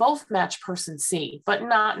 and you both match person C, but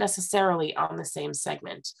not necessarily on the same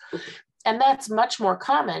segment. And that's much more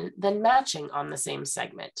common than matching on the same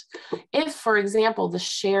segment. If, for example, the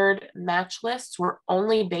shared match lists were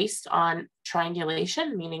only based on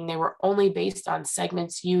triangulation, meaning they were only based on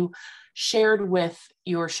segments you shared with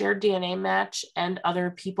your shared DNA match and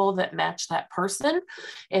other people that match that person,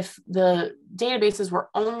 if the databases were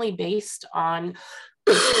only based on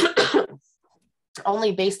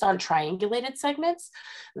triangulated segments,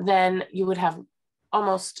 then you would have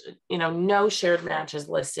almost no shared matches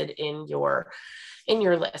listed in your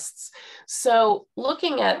lists. So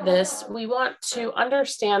looking at this, we want to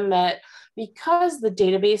understand that because the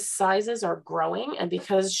database sizes are growing and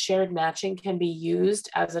because shared matching can be used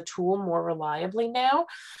as a tool more reliably now,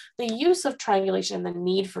 the use of triangulation and the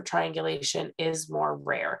need for triangulation is more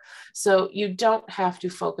rare. So you don't have to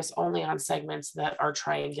focus only on segments that are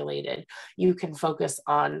triangulated. You can focus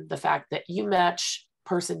on the fact that you match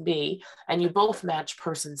person B and you both match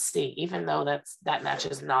person C, even though that match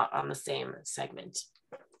is not on the same segment.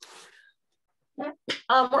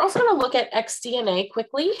 We're also going to look at xDNA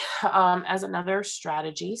quickly as another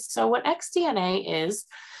strategy. So what xDNA is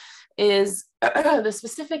the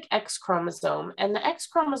specific X chromosome, and the X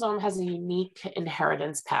chromosome has a unique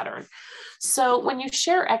inheritance pattern. So when you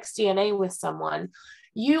share xDNA with someone,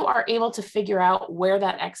 you are able to figure out where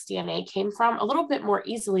that xDNA came from a little bit more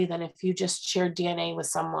easily than if you just shared DNA with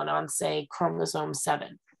someone on, say, chromosome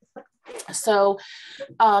 7. So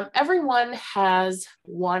everyone has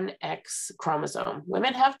one X chromosome.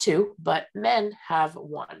 Women have 2, but men have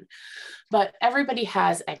 1. But everybody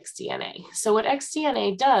has xDNA. So what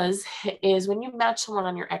xDNA does is when you match someone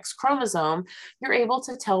on your X chromosome, you're able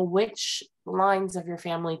to tell which lines of your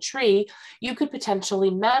family tree you could potentially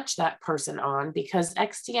match that person on, because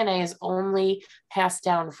xDNA is only passed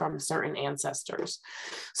down from certain ancestors.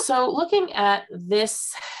 So looking at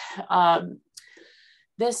this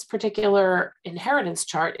this particular inheritance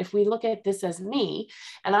chart, if we look at this as me,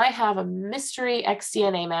 and I have a mystery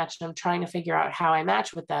xDNA match and I'm trying to figure out how I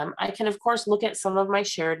match with them, I can of course look at some of my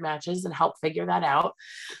shared matches and help figure that out.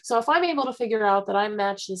 So if I'm able to figure out that I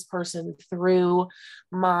match this person through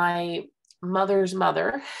my mother's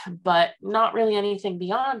mother, but not really anything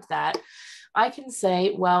beyond that, I can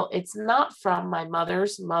say, well, it's not from my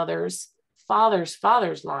mother's mother's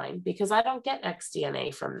father's line, because I don't get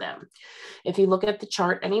xDNA from them. If you look at the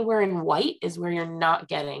chart, anywhere in white is where you're not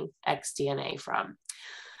getting xDNA from.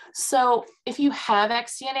 So if you have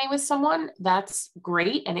xDNA with someone, that's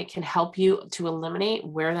great, and it can help you to eliminate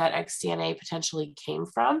where that xDNA potentially came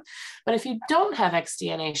from. But if you don't have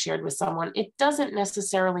xDNA shared with someone, it doesn't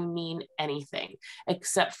necessarily mean anything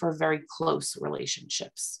except for very close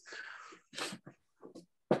relationships.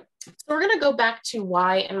 So we're going to go back to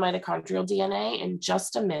Y and mitochondrial DNA in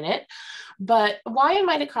just a minute. But Y and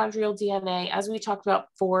mitochondrial DNA, as we talked about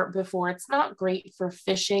before, it's not great for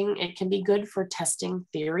fishing. It can be good for testing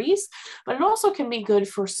theories, but it also can be good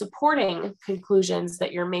for supporting conclusions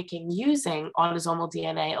that you're making using autosomal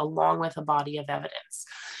DNA along with a body of evidence.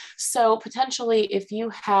 So potentially, if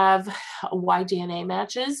you have Y DNA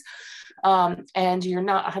matches, and you're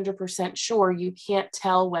not 100% sure, you can't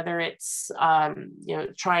tell whether it's,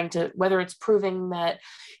 whether it's proving that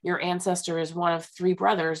your ancestor is one of 3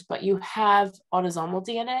 brothers, but you have autosomal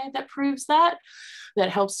DNA that proves that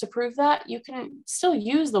helps to prove that, you can still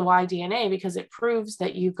use the Y DNA because it proves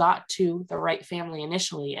that you got to the right family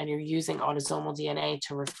initially, and you're using autosomal DNA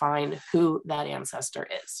to refine who that ancestor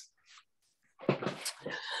is.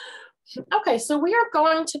 Okay, so we are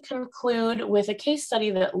going to conclude with a case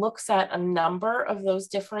study that looks at a number of those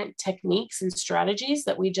different techniques and strategies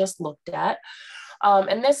that we just looked at.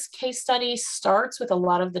 And this case study starts with a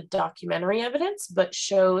lot of the documentary evidence, but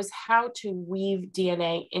shows how to weave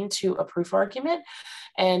DNA into a proof argument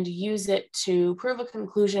and use it to prove a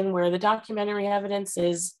conclusion where the documentary evidence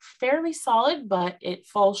is fairly solid, but it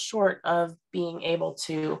falls short of being able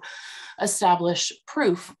to establish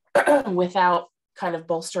proof without kind of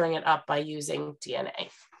bolstering it up by using DNA.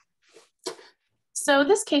 So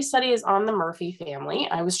this case study is on the Murphy family.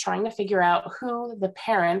 I was trying to figure out who the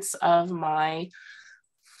parents of my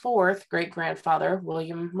fourth great-grandfather,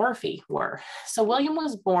 William Murphy, were. So William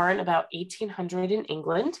was born about 1800 in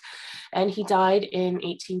England, and he died in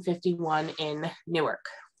 1851 in Newark.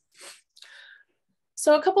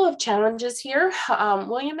 So a couple of challenges here.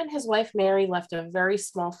 William and his wife Mary left a very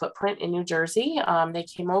small footprint in New Jersey. They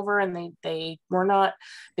came over and they were not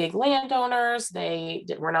big landowners. They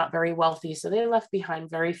were not very wealthy, so they left behind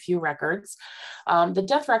very few records. The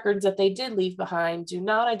death records that they did leave behind do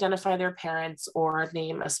not identify their parents or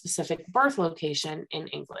name a specific birth location in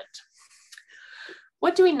England.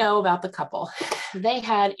 What do we know about the couple? They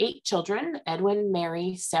had 8 children: Edwin,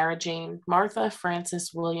 Mary, Sarah Jane, Martha,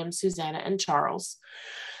 Francis, William, Susanna, and Charles.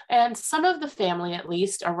 And some of the family, at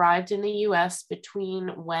least, arrived in the US between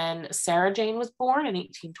when Sarah Jane was born in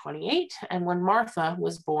 1828 and when Martha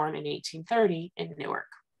was born in 1830 in Newark.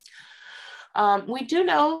 We do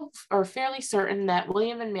know, or fairly certain, that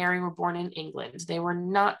William and Mary were born in England. They were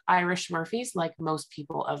not Irish Murphys like most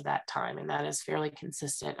people of that time, and that is fairly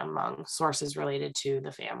consistent among sources related to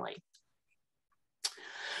the family.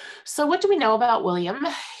 So what do we know about William?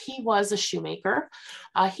 He was a shoemaker.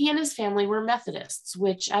 He and his family were Methodists,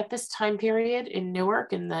 which at this time period in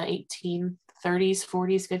Newark in the 1830s,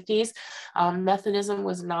 40s, 50s, Methodism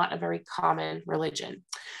was not a very common religion.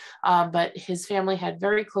 But his family had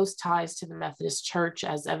very close ties to the Methodist Church,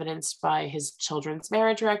 as evidenced by his children's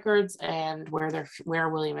marriage records and where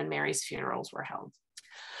William and Mary's funerals were held.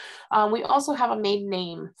 We also have a maiden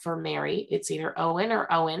name for Mary. It's either Owen or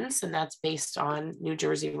Owens, and that's based on New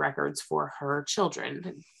Jersey records for her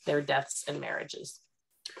children, their deaths and marriages.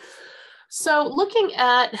 So looking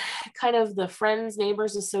at kind of the friends,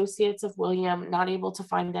 neighbors, associates of William, not able to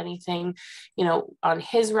find anything, on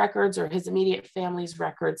his records or his immediate family's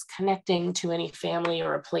records connecting to any family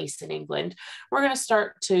or a place in England, we're going to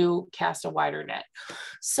start to cast a wider net.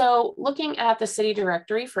 So looking at the city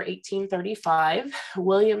directory for 1835,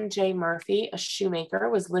 William J. Murphy, a shoemaker,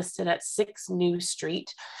 was listed at 6 New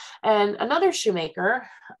Street. And another shoemaker,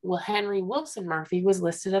 Henry Wilson Murphy, was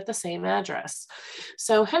listed at the same address.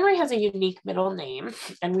 So Henry has a unique middle name,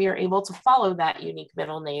 and we are able to follow that unique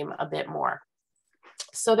middle name a bit more.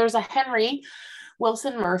 So there's a Henry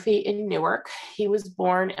Wilson Murphy in Newark. He was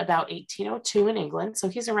born about 1802 in England, so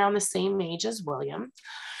he's around the same age as William.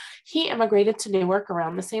 He immigrated to Newark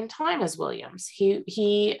around the same time as Williams.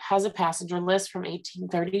 He has a passenger list from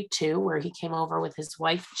 1832 where he came over with his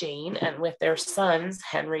wife Jane and with their sons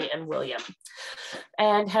Henry and William.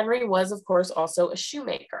 And Henry was, of course, also a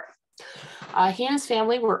shoemaker. He and his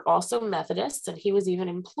family were also Methodists, and he was even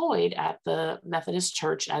employed at the Methodist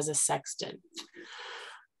Church as a sexton.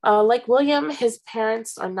 Like William, his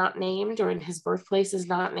parents are not named, or in his birthplace is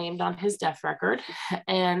not named on his death record.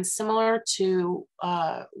 And similar to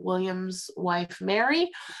William's wife, Mary,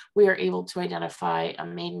 we are able to identify a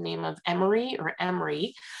maiden name of Emery or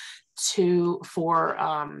Emery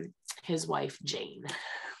for his wife, Jane.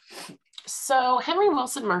 So Henry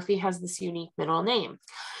Wilson Murphy has this unique middle name.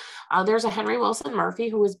 There's a Henry Wilson Murphy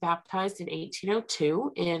who was baptized in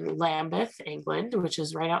 1802 in Lambeth, England, which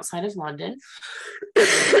is right outside of London.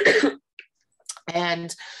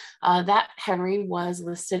 And that Henry was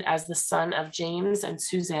listed as the son of James and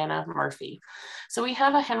Susanna Murphy. So we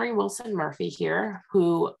have a Henry Wilson Murphy here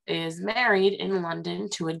who is married in London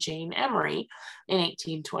to a Jane Emery in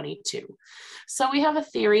 1822. So we have a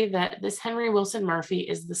theory that this Henry Wilson Murphy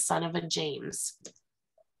is the son of a James.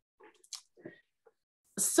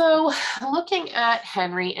 So looking at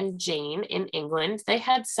Henry and Jane in England, they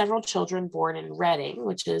had several children born in Reading,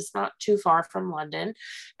 which is not too far from London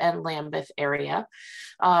and Lambeth area.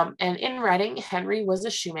 And in Reading, Henry was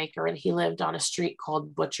a shoemaker and he lived on a street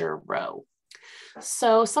called Butcher Row.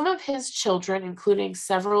 So some of his children, including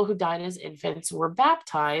several who died as infants, were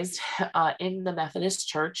baptized in the Methodist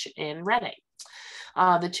Church in Reading.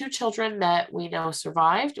 The 2 children that we know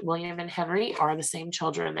survived, William and Henry, are the same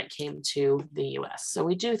children that came to the US. So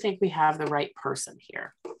we do think we have the right person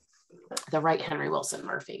here, the right Henry Wilson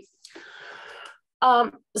Murphy.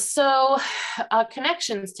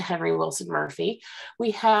 Connections to Henry Wilson Murphy.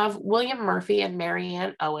 We have William Murphy and Mary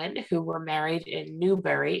Ann Owen, who were married in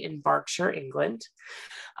Newbury in Berkshire, England.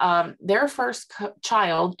 Their first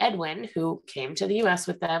child, Edwin, who came to the US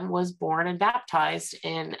with them, was born and baptized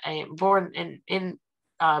in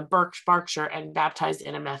Berkshire and baptized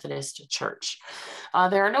in a Methodist church.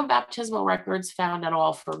 There are no baptismal records found at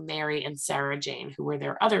all for Mary and Sarah Jane, who were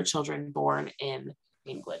their other children born in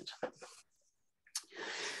England.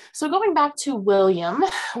 So going back to William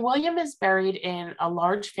is buried in a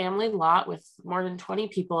large family lot with more than 20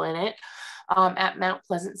 people in it at Mount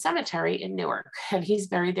Pleasant Cemetery in Newark. And he's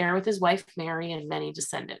buried there with his wife, Mary, and many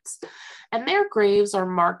descendants. And their graves are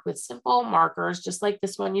marked with simple markers, just like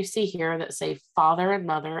this one you see here, that say father and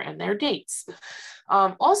mother and their dates.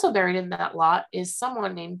 Also buried in that lot is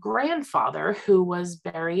someone named Grandfather, who was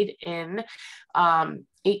buried in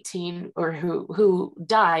 18 or who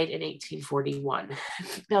died in 1841.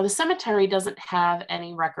 Now the cemetery doesn't have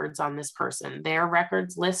any records on this person. Their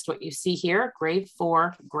records list what you see here, grave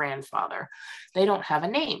 4, Grandfather. They don't have a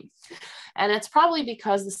name. And it's probably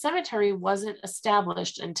because the cemetery wasn't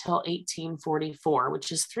established until 1844,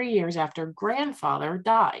 which is 3 years after Grandfather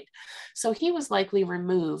died. So he was likely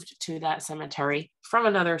removed to that cemetery from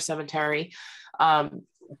another cemetery at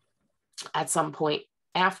some point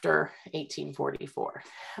after 1844.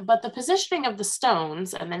 But the positioning of the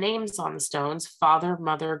stones and the names on the stones, father,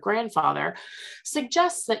 mother, grandfather,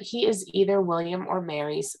 suggests that he is either William or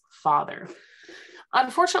Mary's father.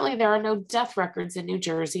 Unfortunately, there are no death records in New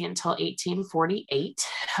Jersey until 1848,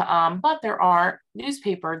 but there are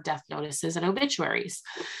newspaper death notices and obituaries.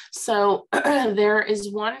 So there is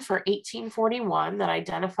one for 1841 that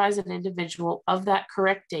identifies an individual of that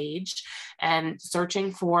correct age, and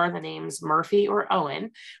searching for the names Murphy or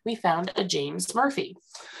Owen, we found a James Murphy.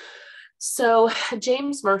 So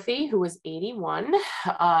James Murphy, who was 81,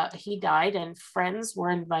 he died, and friends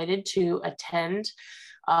were invited to attend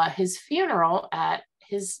his funeral at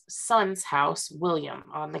his son's house, William,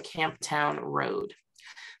 on the Camptown Road.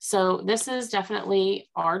 So this is definitely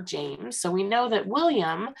our James. So we know that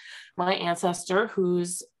William, my ancestor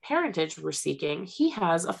whose parentage we're seeking, he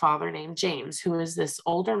has a father named James, who is this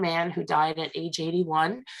older man who died at age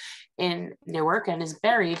 81 in Newark and is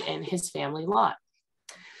buried in his family lot.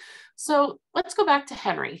 So let's go back to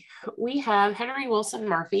Henry. We have Henry Wilson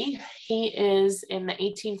Murphy. He is in the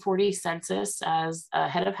 1840 census as a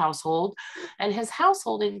head of household, and his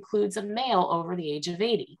household includes a male over the age of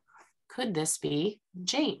 80. Could this be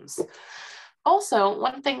James? Also,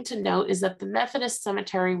 one thing to note is that the Methodist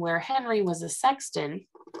cemetery where Henry was a sexton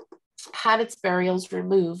had its burials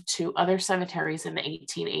removed to other cemeteries in the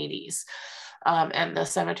 1880s, and the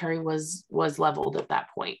cemetery was leveled at that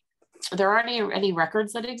point. There aren't any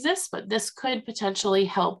records that exist, but this could potentially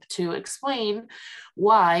help to explain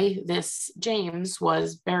why this James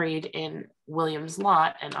was buried in William's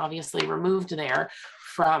lot and obviously removed there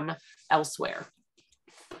from elsewhere.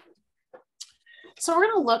 So we're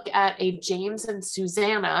going to look at a James and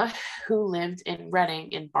Susanna who lived in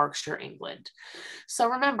Reading in Berkshire, England. So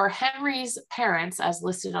remember, Henry's parents, as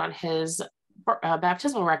listed on his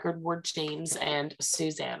baptismal record, were James and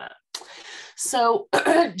Susanna. So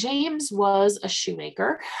James was a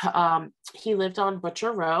shoemaker. He lived on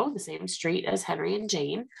Butcher Row, the same street as Henry and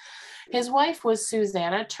Jane. His wife was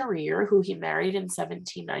Susanna Terreer, who he married in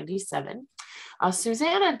 1797.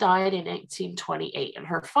 Susanna died in 1828, and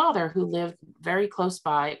her father, who lived very close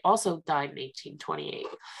by, also died in 1828.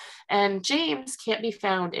 And James can't be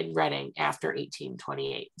found in Reading after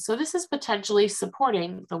 1828. So this is potentially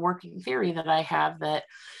supporting the working theory that I have that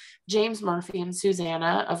James Murphy and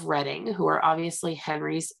Susanna of Reading, who are obviously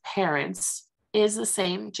Henry's parents, is the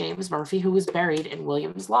same James Murphy who was buried in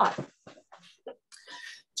William's lot.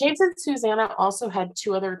 James and Susanna also had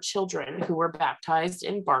 2 other children who were baptized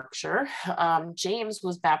in Berkshire. James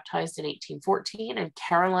was baptized in 1814, and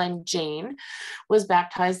Caroline Jane was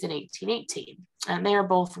baptized in 1818. And they are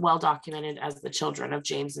both well documented as the children of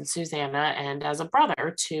James and Susanna and as a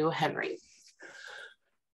brother to Henry.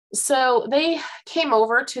 So they came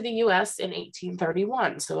over to the US in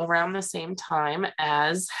 1831, so around the same time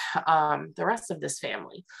as the rest of this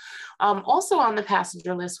family. Also on the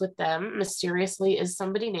passenger list with them, mysteriously, is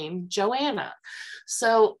somebody named Joanna.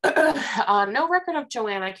 So no record of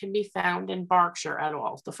Joanna can be found in Berkshire at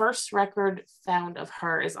all. The first record found of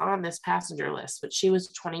her is on this passenger list, but she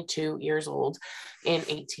was 22 years old in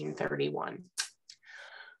 1831.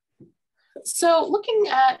 So looking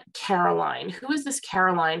at Caroline, who is this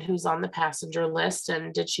Caroline who's on the passenger list,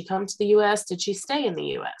 and did she come to the US? Did she stay in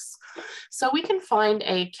the US? So we can find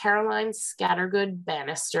a Caroline Scattergood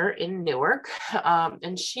Bannister in Newark,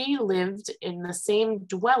 and she lived in the same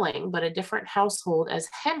dwelling, but a different household as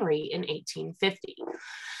Henry in 1850.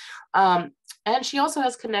 And she also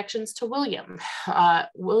has connections to William.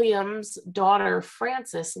 William's daughter,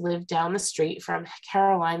 Frances, lived down the street from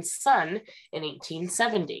Caroline's son in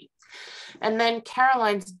 1870. And then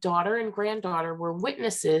Caroline's daughter and granddaughter were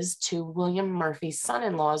witnesses to William Murphy's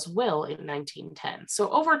son-in-law's will in 1910. So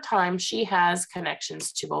over time, she has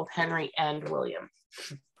connections to both Henry and William.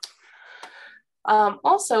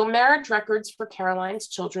 Also, marriage records for Caroline's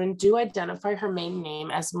children do identify her maiden name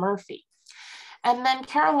as Murphy. And then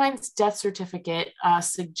Caroline's death certificate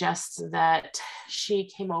suggests that she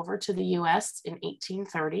came over to the US in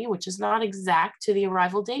 1830, which is not exact to the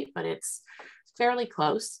arrival date, but it's fairly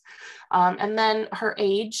close. And then her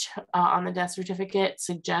age on the death certificate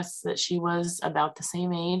suggests that she was about the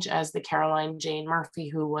same age as the Caroline Jane Murphy,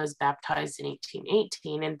 who was baptized in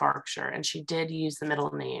 1818 in Berkshire. And she did use the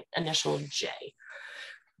middle name, initial J.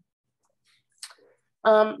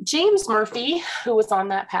 James Murphy, who was on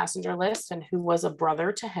that passenger list and who was a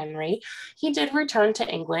brother to Henry, he did return to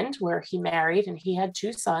England where he married, and he had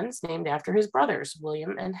two sons named after his brothers,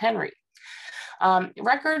 William and Henry.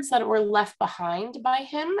 Records that were left behind by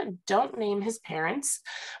him don't name his parents,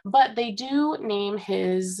 but they do name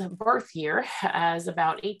his birth year as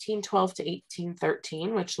about 1812 to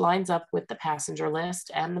 1813, which lines up with the passenger list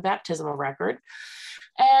and the baptismal record.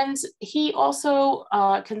 And he also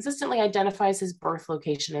consistently identifies his birth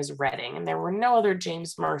location as Reading, and there were no other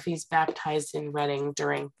James Murphys baptized in Reading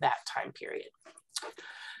during that time period.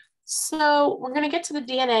 So we're going to get to the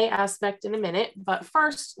DNA aspect in a minute, but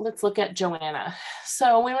first let's look at Joanna.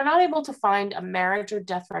 So we were not able to find a marriage or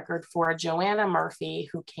death record for a Joanna Murphy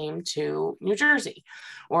who came to New Jersey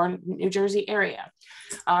or New Jersey area.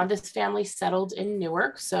 This family settled in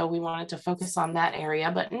Newark, so we wanted to focus on that area,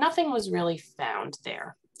 but nothing was really found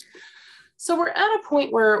there. So we're at a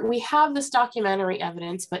point where we have this documentary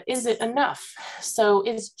evidence, but is it enough? So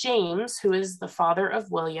is James, who is the father of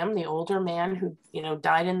William, the older man who,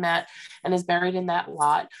 died in that and is buried in that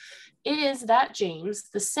lot, is that James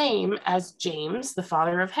the same as James, the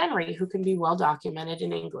father of Henry, who can be well documented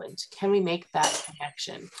in England? Can we make that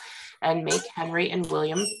connection and make Henry and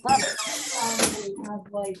William brothers?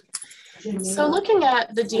 So looking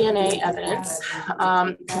at the DNA evidence,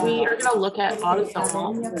 we are going to look at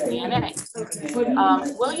autosomal DNA.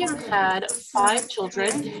 William had 5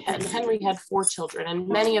 children and Henry had 4 children, and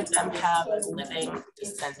many of them have living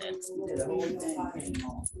descendants.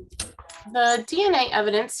 The DNA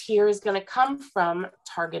evidence here is going to come from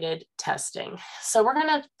targeted testing. So we're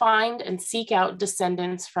going to find and seek out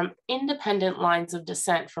descendants from independent lines of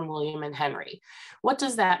descent from William and Henry. What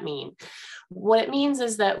does that mean? What it means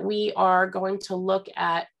is that we are going to look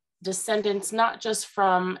at descendants not just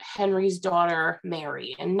from Henry's daughter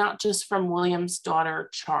Mary and not just from William's daughter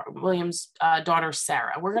Sarah.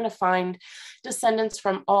 We're going to find descendants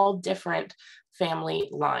from all different family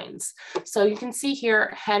lines. So you can see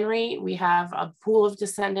here, Henry, we have a pool of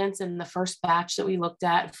descendants in the first batch that we looked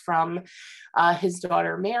at from his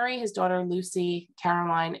daughter Mary, his daughter Lucy,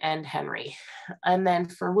 Caroline, and Henry. And then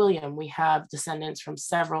for William, we have descendants from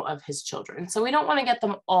several of his children. So we don't want to get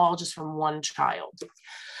them all just from one child.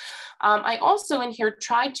 I also in here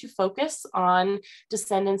tried to focus on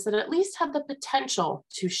descendants that at least had the potential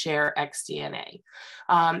to share X-DNA.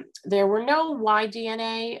 There were no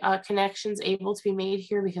Y-DNA connections able to be made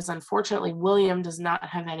here because unfortunately William does not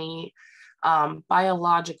have any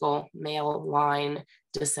biological male line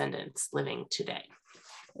descendants living today.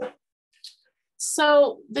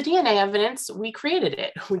 So the DNA evidence, we created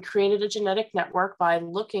it. We created a genetic network by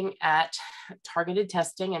looking at targeted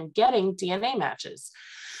testing and getting DNA matches.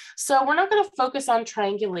 So we're not going to focus on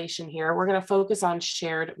triangulation here. We're going to focus on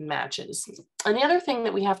shared matches. And the other thing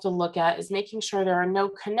that we have to look at is making sure there are no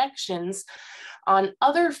connections on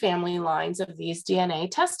other family lines of these DNA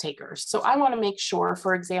test takers. So I want to make sure,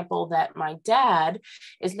 for example, that my dad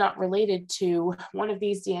is not related to one of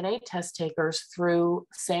these DNA test takers through,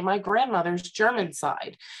 say, my grandmother's German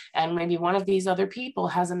side. And maybe one of these other people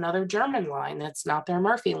has another German line that's not their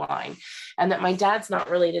Murphy line, and that my dad's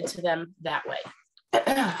not related to them that way.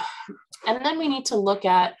 And then we need to look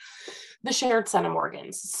at the shared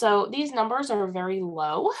centimorgans. So these numbers are very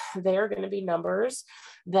low. They are going to be numbers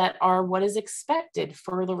that are what is expected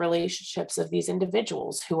for the relationships of these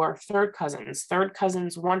individuals who are third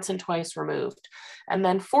cousins once and twice removed, and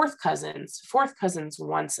then fourth cousins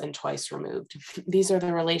once and twice removed. These are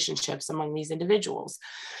the relationships among these individuals.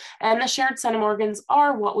 And the shared centimorgans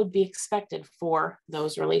are what would be expected for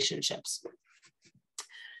those relationships.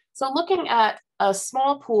 So looking at a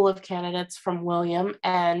small pool of candidates from William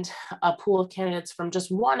and a pool of candidates from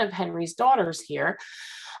just one of Henry's daughters here,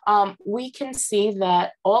 we can see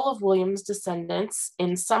that all of William's descendants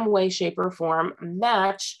in some way, shape, or form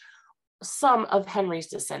match some of Henry's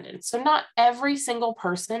descendants. So not every single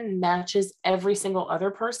person matches every single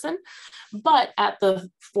other person, but at the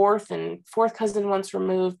fourth cousin once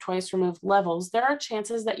removed, twice removed levels, there are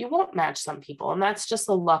chances that you won't match some people, and that's just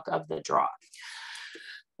the luck of the draw.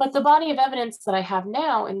 But the body of evidence that I have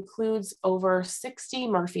now includes over 60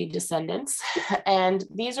 Murphy descendants, and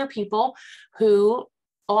these are people who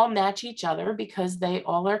all match each other because they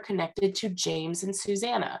all are connected to James and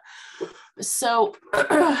Susanna. So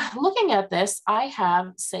looking at this, I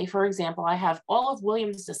have, say, for example, I have all of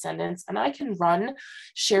William's descendants, and I can run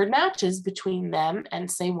shared matches between them and,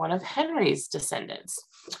 say, one of Henry's descendants.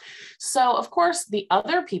 So, of course, the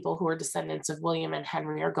other people who are descendants of William and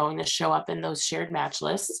Henry are going to show up in those shared match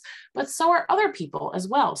lists, but so are other people as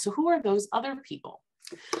well. So who are those other people?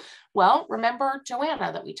 Well, remember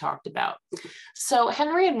Joanna that we talked about. So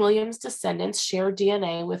Henry and William's descendants share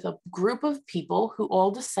DNA with a group of people who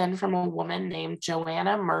all descend from a woman named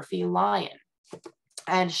Joanna Murphy Lyon.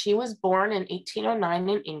 And she was born in 1809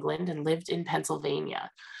 in England and lived in Pennsylvania.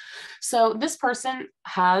 So this person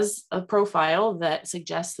has a profile that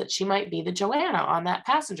suggests that she might be the Joanna on that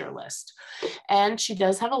passenger list. And she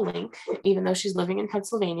does have a link, even though she's living in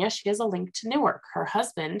Pennsylvania, she has a link to Newark. Her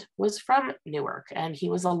husband was from Newark, and he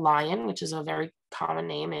was a Lyon, which is a very common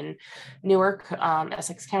name in Newark,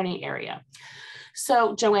 Essex County area.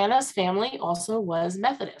 So Joanna's family also was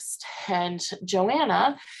Methodist, and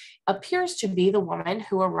Joanna appears to be the woman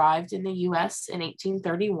who arrived in the US in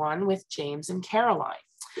 1831 with James and Caroline.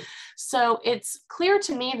 So it's clear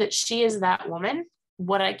to me that she is that woman.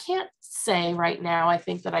 What I can't say right now, I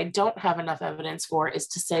think that I don't have enough evidence for, is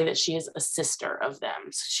to say that she is a sister of them.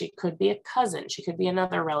 She could be a cousin. She could be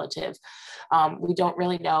another relative. We don't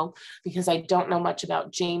really know, because I don't know much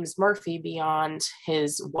about James Murphy beyond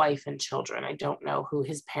his wife and children. I don't know who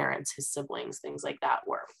his parents, his siblings, things like that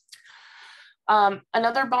were.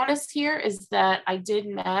 Another bonus here is that I did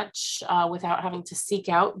match without having to seek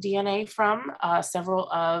out DNA from several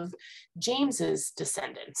of James's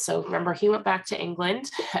descendants. So remember, he went back to England,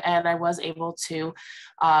 and I was able to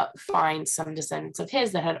find some descendants of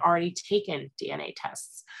his that had already taken DNA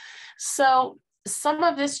tests. So some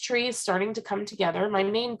of this tree is starting to come together. My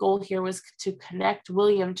main goal here was to connect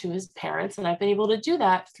William to his parents, and I've been able to do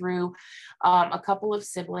that through a couple of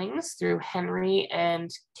siblings, through Henry and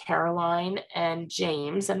Caroline and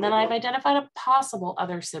James, and then I've identified a possible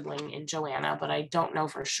other sibling in Joanna, but I don't know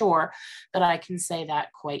for sure that I can say that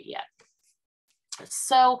quite yet.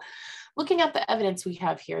 So looking at the evidence we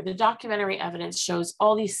have here, the documentary evidence shows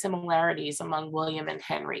all these similarities among William and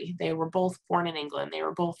Henry. They were both born in England. They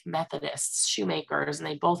were both Methodists, shoemakers, and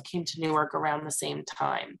they both came to Newark around the same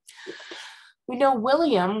time. We know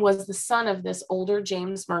William was the son of this older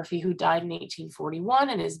James Murphy, who died in 1841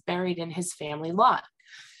 and is buried in his family lot.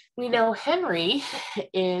 We know Henry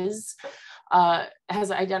has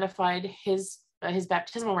identified his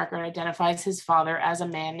baptismal record identifies his father as a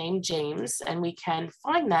man named James, and we can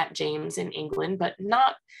find that James in England, but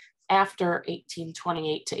not after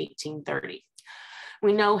 1828 to 1830.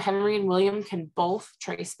 We know Henry and William can both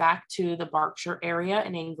trace back to the Berkshire area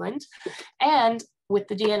in England, and with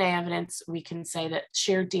the DNA evidence, we can say that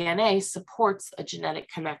shared DNA supports a genetic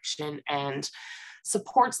connection and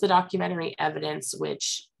supports the documentary evidence,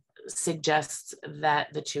 which suggests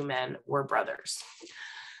that the two men were brothers.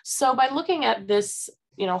 So by looking at this,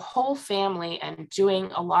 whole family and doing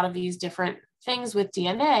a lot of these different things with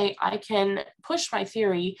DNA, I can push my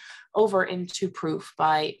theory over into proof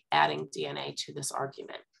by adding DNA to this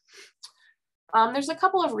argument. There's a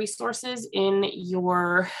couple of resources in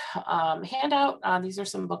your handout. These are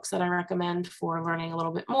some books that I recommend for learning a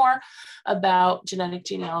little bit more about genetic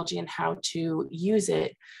genealogy and how to use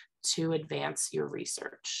it to advance your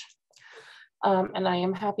research. And I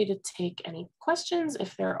am happy to take any questions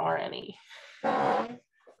if there are any.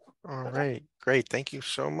 All right, great. Thank you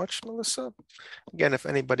so much, Melissa. Again, if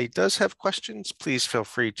anybody does have questions, please feel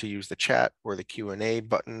free to use the chat or the Q&A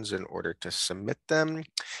buttons in order to submit them.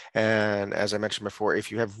 And as I mentioned before,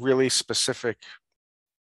 if you have really specific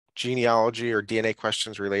genealogy or DNA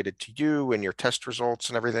questions related to you and your test results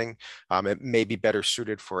and everything, it may be better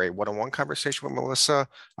suited for a one-on-one conversation with Melissa,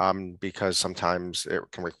 because sometimes it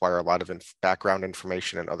can require a lot of background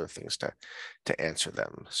information and other things to answer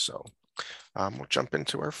them. So we'll jump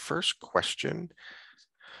into our first question.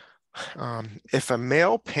 If a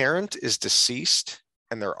male parent is deceased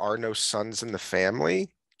and there are no sons in the family,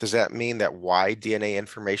 does that mean that Y DNA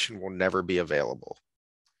information will never be available?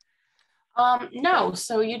 No,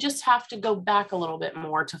 so you just have to go back a little bit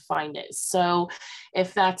more to find it. So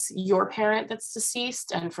if that's your parent that's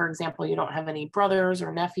deceased, and for example, you don't have any brothers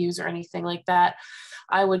or nephews or anything like that,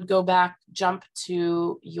 I would go back, jump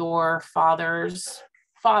to your father's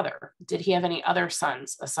father. Did he have any other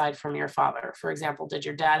sons aside from your father? For example, did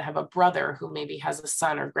your dad have a brother who maybe has a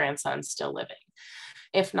son or grandson still living?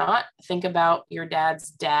 If not, think about your dad's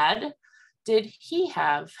dad. Did he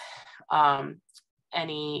have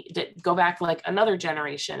go back like another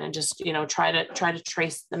generation and just try to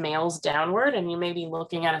trace the males downward, and you may be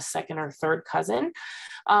looking at a second or third cousin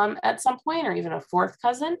at some point, or even a fourth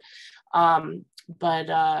cousin. but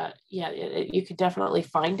yeah, you could definitely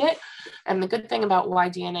find it. And the good thing about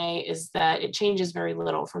Y-DNA is that it changes very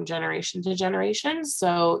little from generation to generation.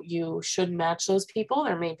 So you should match those people.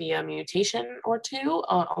 There may be a mutation or two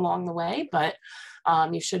along the way, but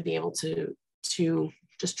you should be able to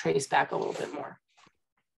just trace back a little bit more.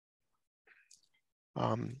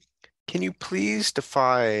 Can you please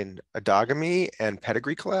define endogamy and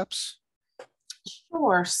pedigree collapse?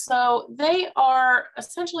 Sure. So they are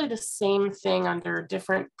essentially the same thing under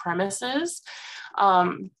different premises.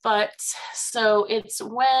 But so it's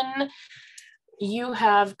when you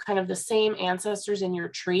have kind of the same ancestors in your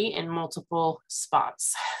tree in multiple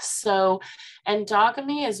spots. So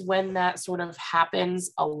endogamy is when that sort of happens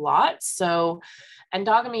a lot. So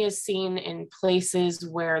endogamy is seen in places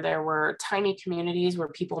where there were tiny communities where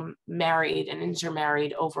people married and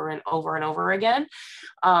intermarried over and over and over again.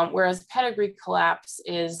 Whereas pedigree collapse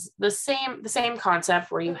is the same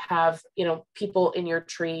concept where you have, people in your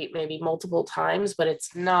tree maybe multiple times, but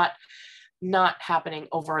it's not happening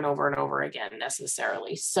over and over and over again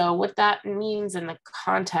necessarily. So what that means in the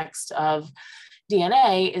context of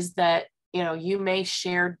DNA is that, you may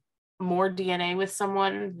share more DNA with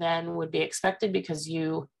someone than would be expected because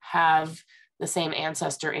you have the same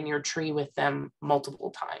ancestor in your tree with them multiple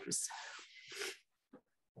times.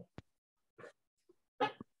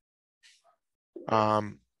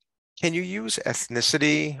 Can you use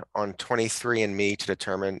ethnicity on 23andMe to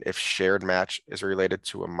determine if shared match is related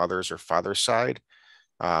to a mother's or father's side?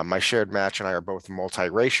 My shared match and I are both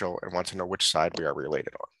multiracial and want to know which side we are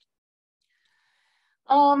related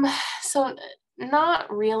So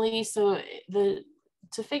not really. So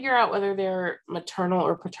to figure out whether they're maternal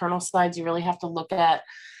or paternal sides, you really have to look at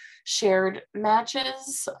shared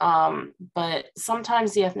matches. But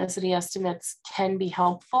sometimes the ethnicity estimates can be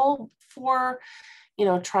helpful for,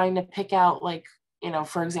 trying to pick out, like,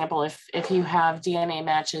 for example, if you have DNA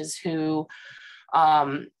matches who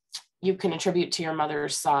you can attribute to your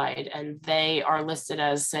mother's side and they are listed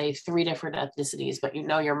as, say, 3 different ethnicities, but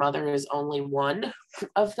your mother is only one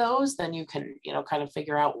of those, then you can, kind of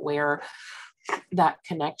figure out where that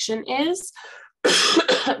connection is.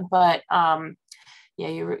 But yeah,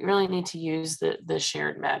 you really need to use the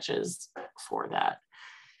shared matches for that.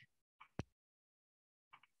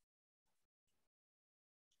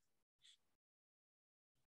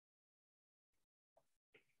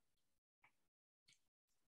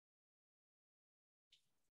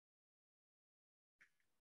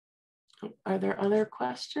 Are there other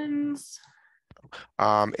questions?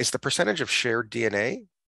 on. Is the percentage of shared DNA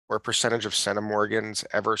or percentage of centimorgans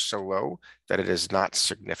ever so low that it is not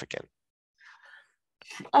significant?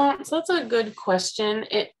 So that's a good question.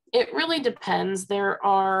 It really depends. There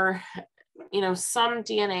are, some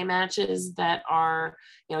DNA matches that are,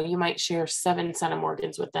 you might share 7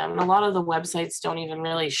 centimorgans with them. And a lot of the websites don't even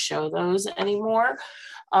really show those anymore.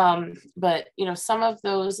 But, some of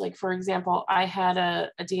those, like, for example, I had a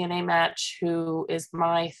DNA match who is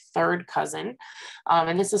my 3rd cousin.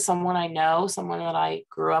 And this is someone I know, someone that I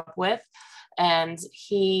grew up with. And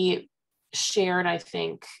he shared, I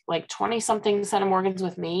think, like 20 something centimorgans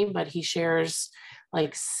with me, but he shares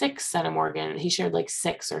like 6 centimorgan. He shared like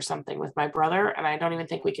 6 or something with my brother. And I don't even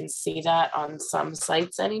think we can see that on some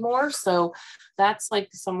sites anymore. So that's like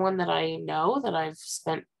someone that I know that I've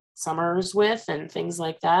spent summers with and things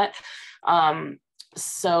like that.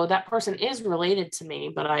 So that person is related to me,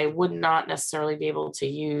 but I would not necessarily be able to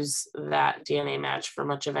use that DNA match for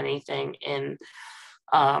much of anything in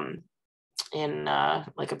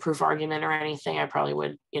like a proof argument or anything. I probably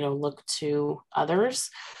would, look to others.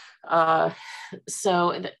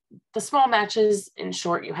 So the small matches, in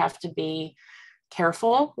short, you have to be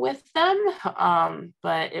careful with them,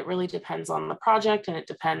 but it really depends on the project, and it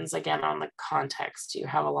depends again on the context. You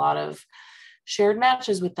have a lot of shared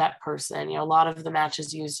matches with that person. A lot of the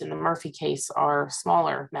matches used in the Murphy case are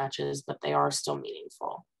smaller matches, but they are still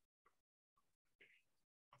meaningful.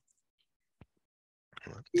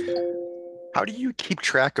 How do you keep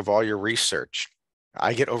track of all your research?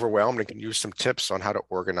 I get overwhelmed and can use some tips on how to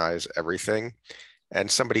organize everything. And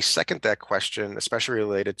somebody second that question, especially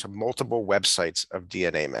related to multiple websites of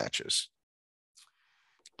DNA matches.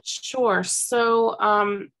 Sure. So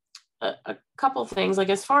a couple things, like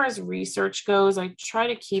as far as research goes, I try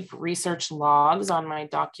to keep research logs on my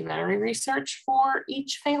documentary research for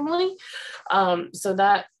each family. So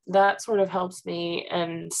that sort of helps me.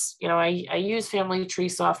 And, I use family tree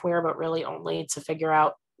software, but really only to figure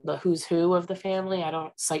out the who's who of the family. I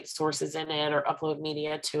don't cite sources in it or upload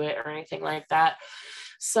media to it or anything like that.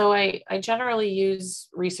 So I generally use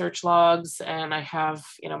research logs, and I have,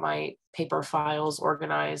 my paper files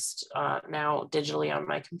organized now digitally on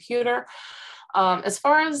my computer. As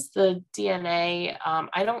far as the DNA,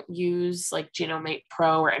 I don't use like Genomate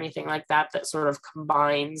Pro or anything like that that sort of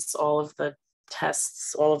combines all of the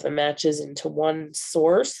tests, all of the matches into one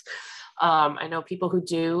source. I know people who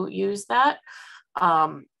do use that.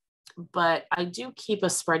 Um, but I do keep a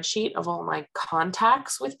spreadsheet of all my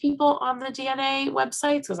contacts with people on the DNA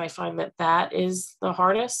websites because I find that that is the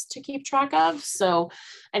hardest to keep track of. So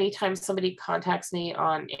anytime somebody contacts me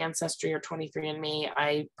on Ancestry or 23andMe,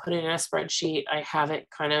 I put it in a spreadsheet. I have it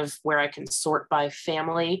kind of where I can sort by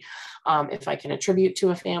family. If I can attribute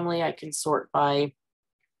to a family, I can sort by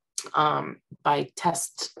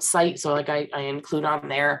test site. So like I include on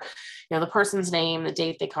there, the person's name, the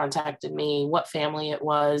date they contacted me, what family it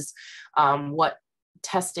was, what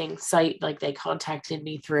testing site like they contacted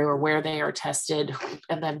me through or where they are tested,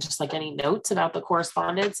 and then just like any notes about the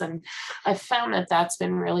correspondence. And I've found that that's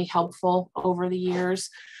been really helpful over the years,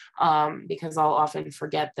 because I'll often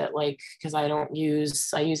forget that, like, because I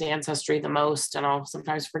use Ancestry the most, and I'll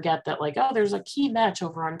sometimes forget that, like, oh, there's a key match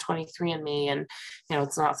over on 23andMe, and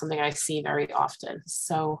it's not something I see very often.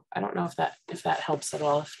 So I don't know if that helps at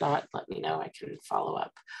all. If not, let me know. I can follow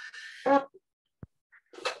up.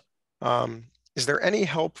 Is there any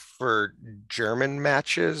help for German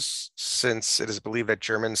matches, since it is believed that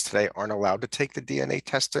Germans today aren't allowed to take the DNA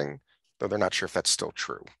testing, though they're not sure if that's still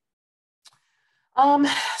true? Um,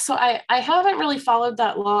 so I haven't really followed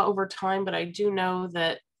that law over time, but I do know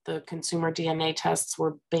that the consumer DNA tests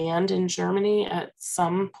were banned in Germany at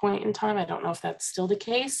some point in time. I don't know if that's still the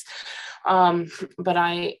case. But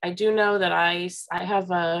I do know that I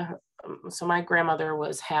have so my grandmother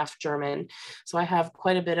was half German. So I have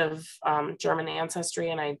quite a bit of German ancestry,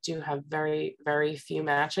 and I do have very, very few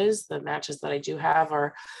matches. The matches that I do have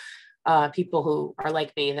are people who are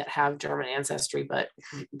like me that have German ancestry, but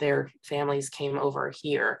their families came over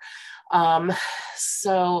here.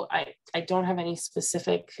 So I don't have any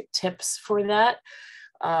specific tips for that,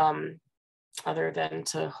 other than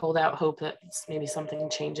to hold out hope that maybe something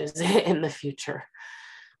changes in the future.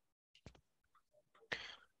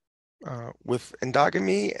 With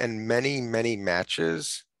endogamy and many, many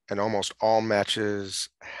matches, and almost all matches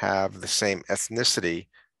have the same ethnicity,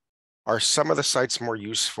 are some of the sites more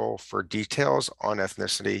useful for details on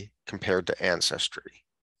ethnicity compared to ancestry?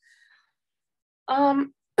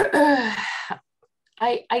 Um, I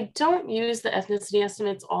don't use the ethnicity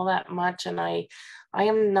estimates all that much, and I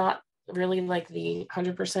am not really like the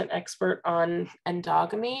 100% expert on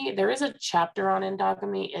endogamy. There is a chapter on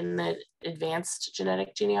endogamy in the advanced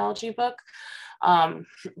genetic genealogy book,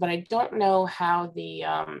 but I don't know how the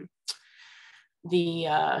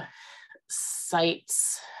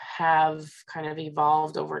sites have kind of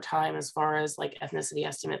evolved over time as far as like ethnicity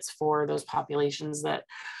estimates for those populations that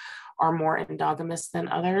are more endogamous than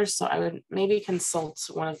others. So I would maybe consult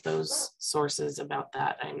one of those sources about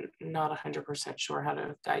that. I'm not 100% sure how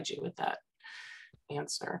to guide you with that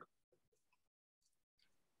answer.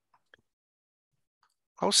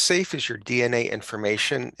 How safe is your DNA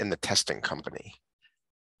information in the testing company?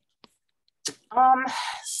 Um,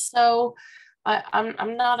 so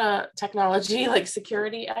I'm not a technology like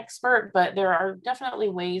security expert, but there are definitely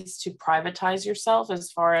ways to privatize yourself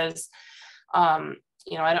as far as, I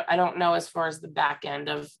don't know as far as the back end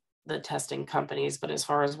of the testing companies, but as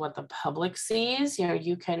far as what the public sees,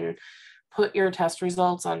 you can put your test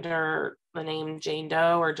results under the name Jane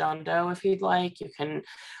Doe or John Doe if you'd like.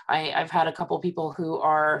 I've had a couple people who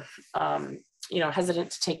are,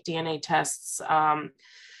 hesitant to take DNA tests,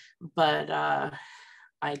 but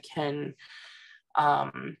I can,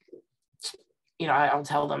 um, I'll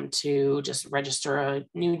tell them to just register a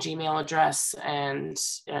new Gmail address and,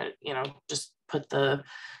 just put the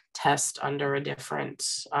test under a different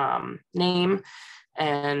name,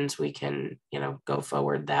 and we can, go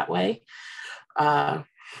forward that way.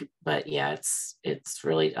 But yeah, it's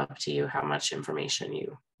really up to you how much information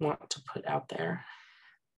you want to put out there.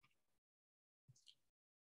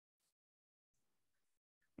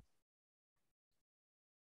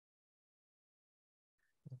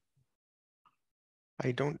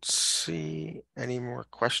 I don't see any more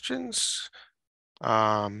questions.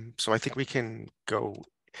 So I think we can go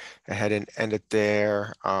ahead and end it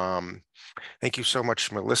there. Thank you so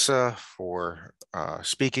much, Melissa, for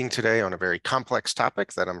speaking today on a very complex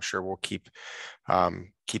topic that I'm sure will keep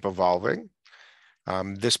evolving.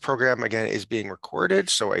 This program, again, is being recorded,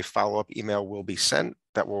 so a follow-up email will be sent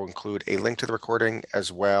that will include a link to the recording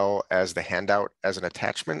as well as the handout as an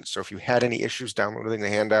attachment. So if you had any issues downloading the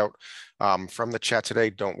handout from the chat today,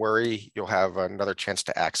 don't worry, you'll have another chance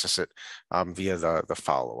to access it via the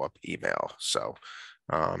follow-up email. So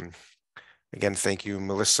again, thank you,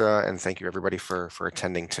 Melissa, and thank you everybody for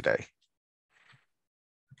attending today.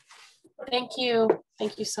 Thank you.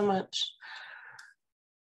 Thank you so much.